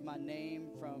changes my name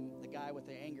from the guy with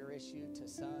the anger issue to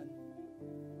son.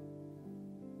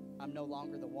 I'm no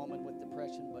longer the woman with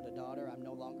depression but a daughter. I'm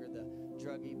no longer the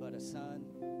druggie but a son.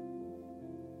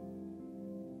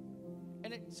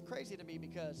 And it's crazy to me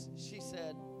because she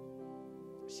said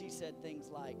things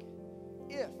like,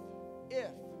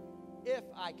 if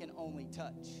I can only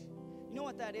touch. You know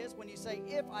what that is? When you say,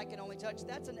 if I can only touch,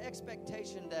 that's an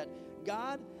expectation that,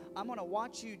 God, I'm going to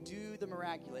watch you do the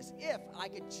miraculous. If I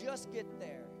could just get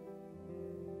there.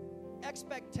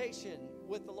 Expectation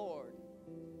with the Lord.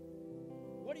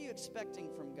 What are you expecting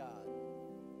from God?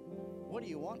 What do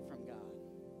you want from God?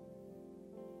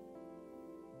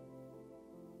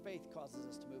 Faith causes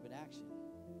us to move in action.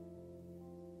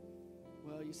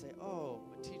 Well, you say, oh,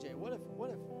 but TJ, what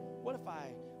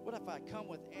if I come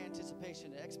with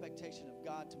anticipation and expectation of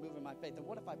God to move in my faith? And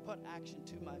what if I put action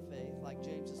to my faith, like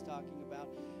James is talking about?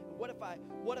 What if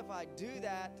I do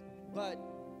that, but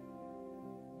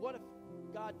what if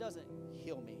God doesn't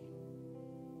heal me?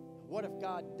 What if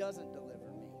God doesn't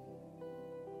deliver me?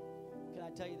 Can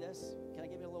I tell you this? Can I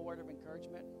give you a little word of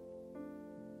encouragement?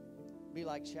 Be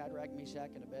like Shadrach, Meshach,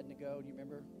 and Abednego. Do you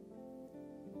remember?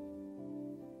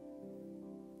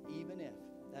 Even if,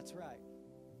 that's right.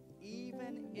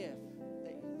 Even if,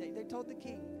 they told the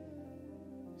king,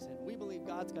 he said, we believe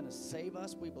God's going to save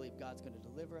us. We believe God's going to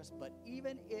deliver us. But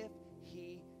even if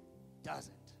he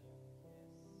doesn't,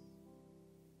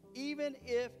 even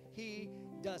if he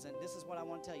doesn't, this is what I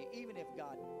want to tell you. Even if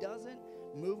God doesn't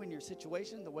move in your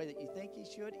situation the way that you think he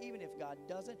should, even if God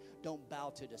doesn't, don't bow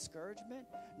to discouragement.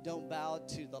 Don't bow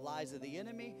to the lies of the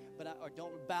enemy, or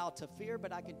don't bow to fear.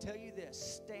 But I can tell you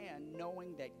this, stand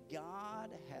knowing that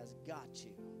God has got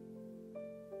you.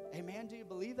 Amen. Do you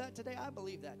believe that today? I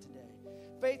believe that today.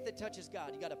 Faith that touches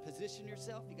God. You got to position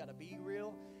yourself. You got to be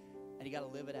real. and you got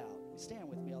to live it out. Stand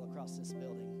with me all across this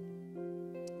building.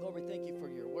 Lord, we thank you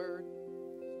for your word,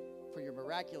 for your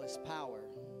miraculous power.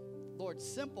 Lord,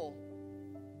 simple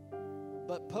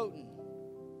but potent.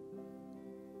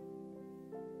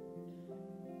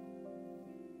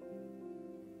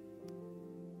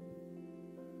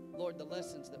 Lord, the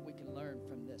lessons that we can learn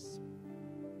from this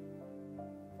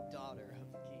daughter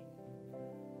of the King.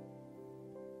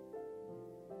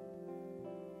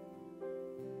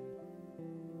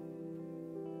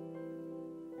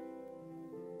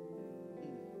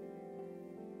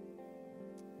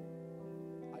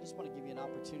 I just want to give you an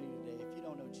opportunity today. If you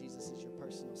don't know Jesus as your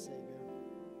personal Savior,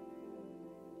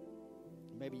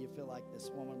 maybe you feel like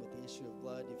this woman with the issue of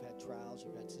blood. You've had trials,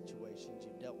 you've had situations,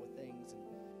 you've dealt with things,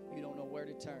 and you don't know where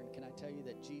to turn. Can I tell you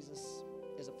that Jesus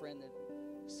is a friend that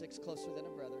sticks closer than a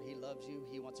brother? He loves you.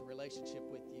 He wants a relationship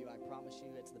with you. I promise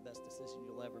you it's the best decision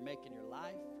you'll ever make in your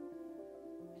life.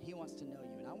 And he wants to know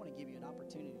you. And I want to give you an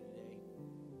opportunity today.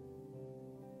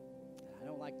 I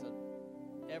don't like to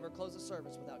ever close a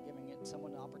service without giving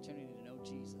someone an opportunity to know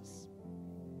Jesus.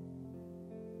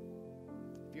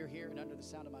 If you're here and under the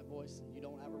sound of my voice and you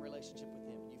don't have a relationship with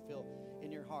him, and you feel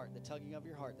in your heart, the tugging of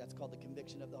your heart, that's called the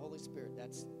conviction of the Holy Spirit.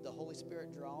 That's the Holy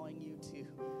Spirit drawing you to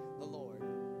the Lord.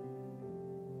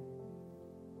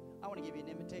 I want to give you an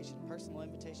invitation, a personal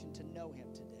invitation to know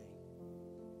him today.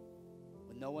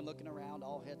 With no one looking around,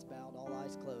 all heads bowed, all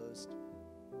eyes closed.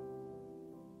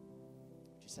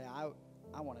 Would you say,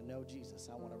 I want to know Jesus.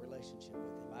 I want a relationship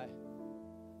with him.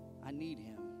 I need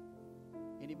him.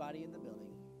 Anybody in the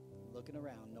building looking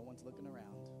around? No one's looking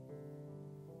around.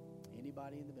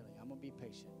 Anybody in the building? I'm going to be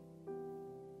patient.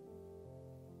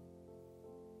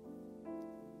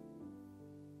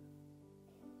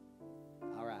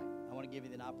 All right. I want to give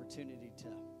you an opportunity to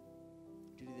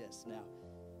do this. Now,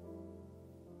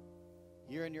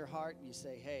 you're in your heart and you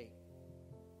say, hey,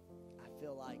 I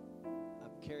feel like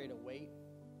I've carried a weight.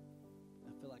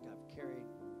 I feel like I've carried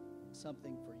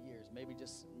something for years. Maybe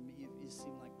just you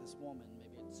seem like this woman.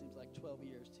 Maybe it seems like 12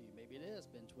 years to you. Maybe it has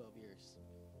been 12 years.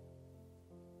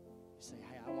 You say,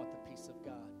 hey, I want the peace of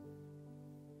God.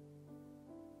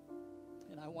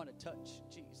 And I want to touch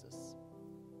Jesus.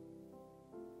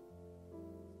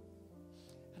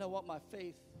 And I want my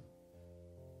faith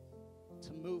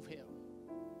to move him.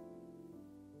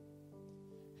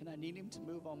 And I need him to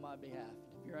move on my behalf.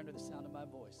 If you're under the sound of my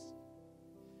voice,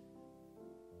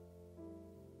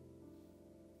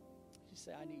 you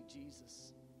say, I need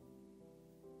Jesus.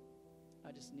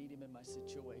 I just need him in my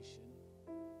situation.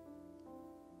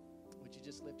 Would you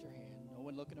just lift your hand? No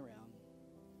one looking around.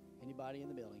 Anybody in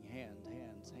the building?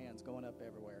 Hands going up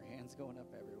everywhere. Hands going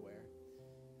up everywhere.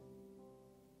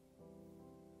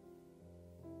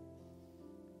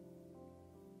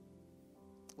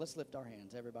 Let's lift our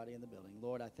hands, everybody in the building.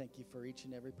 Lord, I thank you for each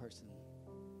and every person,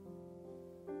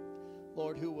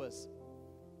 Lord, who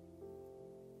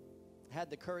had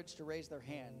the courage to raise their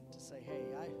hand to say, hey,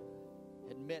 I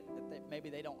admit that maybe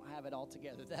they don't have it all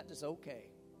together. That is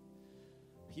okay.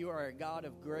 You are a God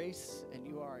of grace and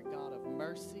you are a God of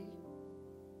mercy.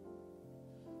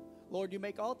 Lord, you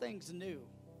make all things new.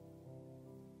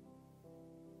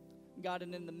 God,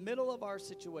 and in the middle of our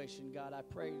situation, God, I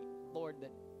pray, Lord,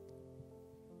 that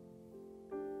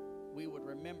we would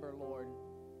remember, Lord,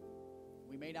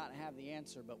 we may not have the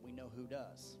answer, but we know who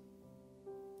does.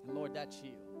 And Lord, that's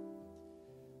you.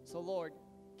 So, Lord,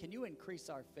 can you increase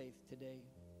our faith today?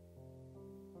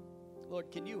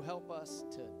 Lord, can you help us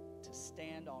to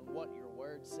stand on what your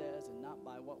word says and not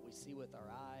by what we see with our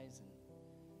eyes and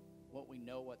what we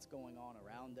know what's going on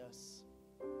around us?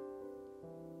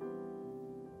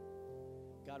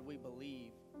 God, we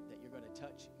believe that you're going to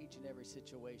touch each and every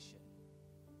situation.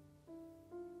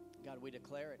 God, we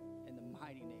declare it in the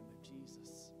mighty name of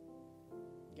Jesus.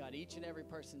 God, each and every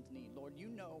person's need. Lord, you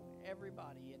know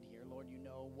everybody in here. Lord, you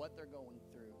know what they're going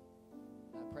through.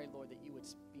 And I pray, Lord, that you would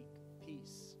speak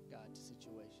peace, God, to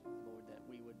situations. Lord, that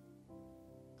we would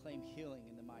claim healing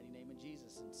in the mighty name of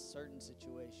Jesus in certain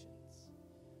situations.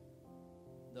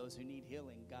 Those who need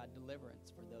healing, God,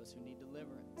 deliverance for those who need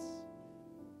deliverance.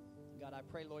 God, I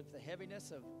pray, Lord, the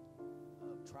heaviness of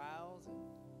trials and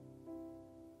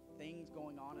things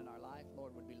going on in our life,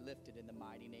 Lord, would be lifted in the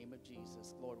mighty name of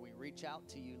Jesus. Lord, we reach out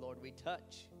to you. Lord, we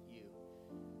touch you.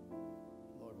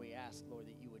 Lord, we ask, Lord,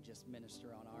 that you would just minister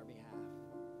on our behalf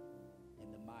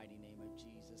in the mighty name of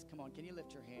Jesus. Come on, can you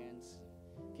lift your hands?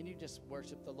 Can you just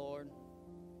worship the Lord?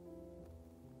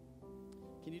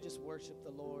 Can you just worship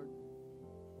the Lord?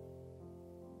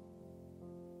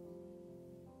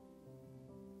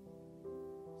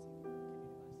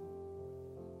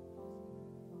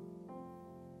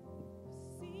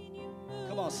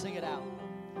 Come on, sing it out.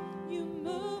 You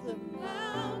move the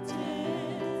mountains,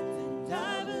 and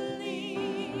I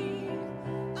believe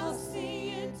I'll see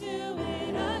you do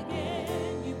it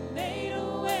again. You made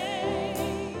a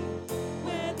way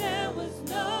where there was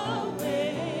no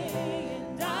way,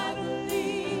 and I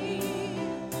believe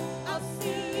I'll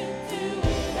see you do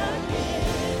it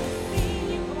again. See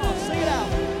you Come on, sing it out.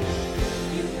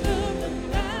 You move the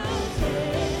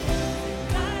mountains,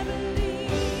 and I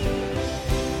believe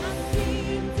I'll see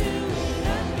you do it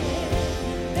again.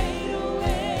 You made a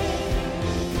way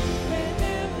where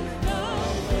there was no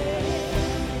way,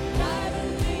 and I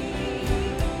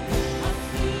believe I'll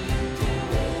see you do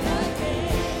it again.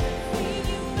 See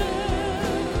you move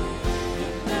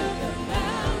the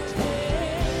mountains,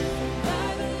 and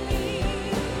I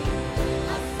believe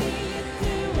I'll see you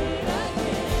do it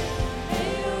again.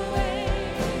 Made a way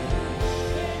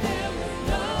where there was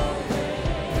no way,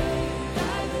 and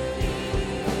I believe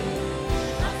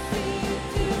I'll see you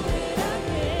do it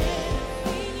again.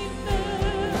 Seen you move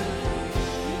the mountains,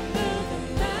 and I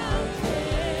believe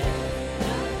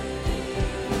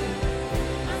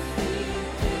I'll see you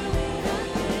do it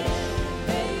again.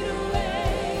 Made a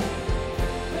way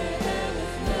where there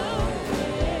was no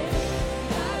way, and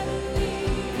I believe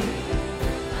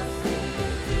I'll see you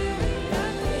do it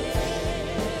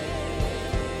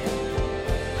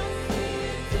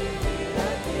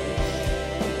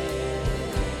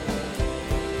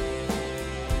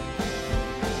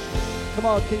Come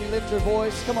on, can you lift your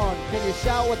voice? Come on, can you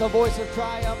shout with a voice of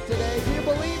triumph today? Do you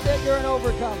believe that you're an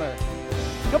overcomer?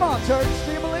 Come on, church,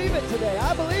 do you believe it today?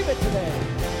 I believe it today.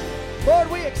 Lord,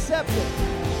 we accept it.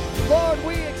 Lord,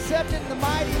 we accept it in the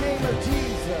mighty name of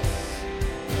Jesus.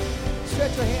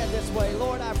 Stretch your hand this way.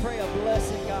 Lord, I pray a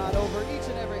blessing, God, over each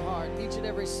and every heart, each and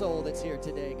every soul that's here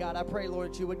today. God, I pray,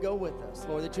 Lord, that you would go with us.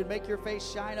 Lord, that you'd make your face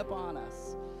shine upon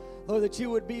us. Lord, that you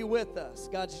would be with us.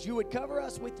 God, that you would cover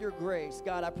us with your grace.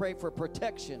 God, I pray for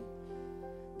protection.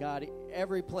 God,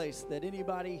 every place that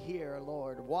anybody here,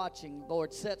 Lord, watching,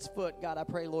 Lord, sets foot, God, I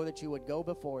pray, Lord, that you would go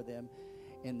before them.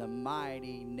 In the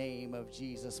mighty name of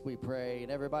Jesus, we pray.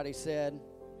 And everybody said,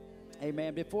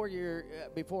 amen. Before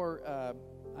I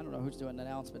don't know who's doing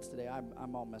announcements today.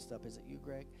 I'm all messed up. Is it you,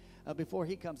 Greg? Before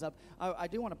he comes up, I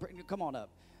do want to come on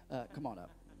up. Come on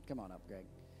up, Greg.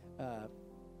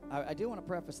 I do want to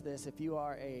preface this. If you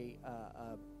are a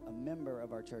member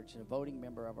of our church, a voting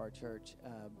member of our church,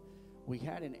 we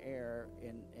had an error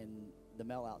in the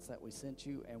mail-outs that we sent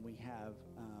you, and we have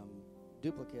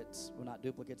duplicates. Well, not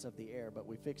duplicates of the error, but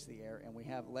we fixed the error, and we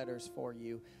have letters for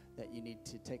you that you need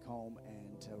to take home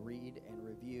and to read and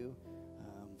review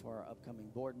for our upcoming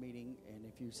board meeting. And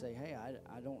if you say, hey,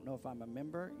 I don't know if I'm a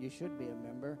member, you should be a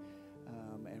member.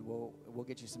 And we'll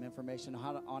get you some information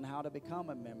on how to become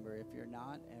a member if you're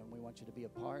not, and we want you to be a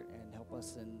part and help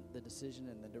us in the decision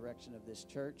and the direction of this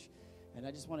church. And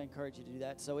I just want to encourage you to do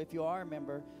that. So if you are a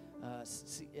member,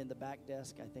 in the back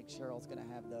desk, I think Cheryl's going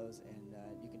to have those, and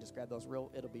you can just grab those.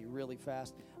 It'll be really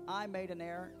fast. I made an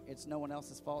error. It's no one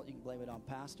else's fault. You can blame it on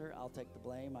Pastor. I'll take the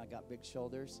blame. I got big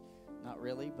shoulders. Not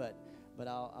really, but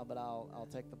I'll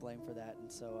take the blame for that.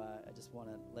 And so I just want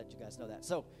to let you guys know that.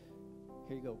 So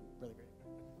here you go, Brother Greg.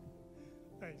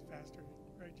 Thanks, Pastor.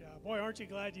 Great job. Boy, aren't you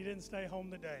glad you didn't stay home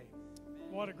today?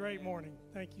 What a great morning.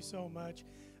 Thank you so much.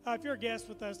 If you're a guest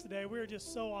with us today, we're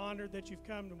just so honored that you've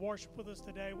come to worship with us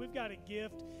today. We've got a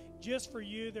gift just for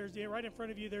you. There's right in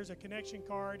front of you, there's a connection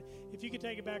card. If you could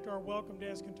take it back to our welcome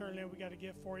desk and turn it in, we got a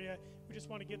gift for you. We just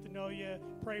want to get to know you,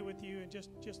 pray with you, and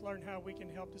just learn how we can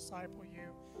help disciple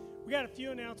you. We got a few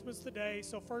announcements today.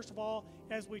 So first of all,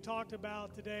 as we talked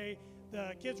about today,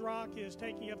 the Kids Rock is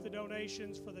taking up the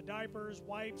donations for the diapers,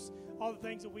 wipes, all the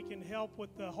things that we can help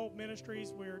with the Hope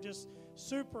Ministries. We're just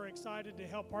super excited to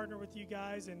help partner with you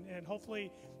guys, and hopefully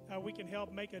we can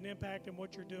help make an impact in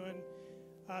what you're doing.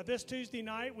 This Tuesday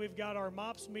night, we've got our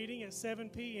MOPS meeting at 7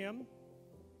 p.m.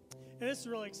 And this is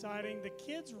really exciting. The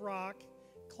Kids Rock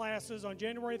classes on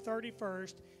January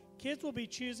 31st, kids will be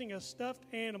choosing a stuffed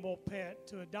animal pet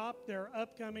to adopt their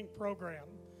upcoming program.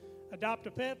 Adopt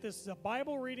a Pet, this is a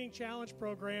Bible reading challenge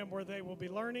program where they will be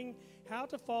learning how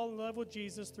to fall in love with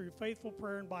Jesus through faithful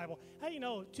prayer and Bible. Hey,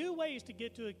 2 ways to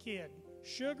get to a kid,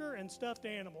 sugar and stuffed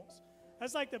animals.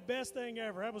 That's like the best thing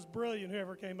ever. That was brilliant,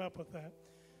 whoever came up with that.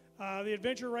 The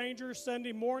Adventure Rangers,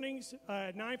 Sunday mornings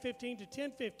at 9:15 to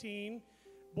 10:15.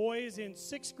 Boys in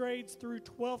 6th grades through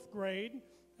 12th grade.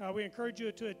 We encourage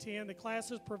you to attend. The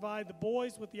classes provide the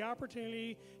boys with the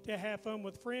opportunity to have fun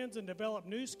with friends and develop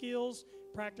new skills,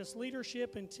 practice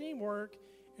leadership and teamwork,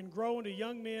 and grow into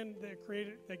young men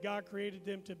that God created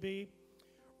them to be.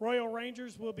 Royal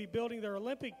Rangers will be building their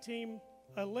Olympic team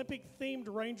Olympic-themed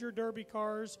Ranger Derby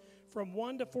cars from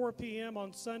 1 to 4 p.m.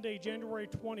 on Sunday, January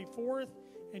 24th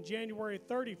and January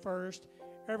 31st.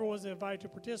 Everyone's invited to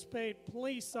participate.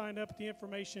 Please sign up at the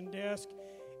information desk.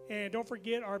 And don't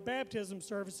forget, our baptism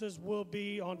services will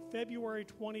be on February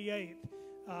 28th.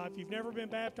 If you've never been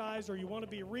baptized or you want to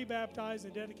be rebaptized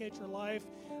and dedicate your life,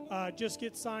 just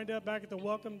get signed up back at the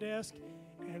welcome desk.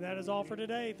 And that is all for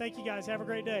today. Thank you, guys. Have a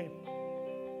great day.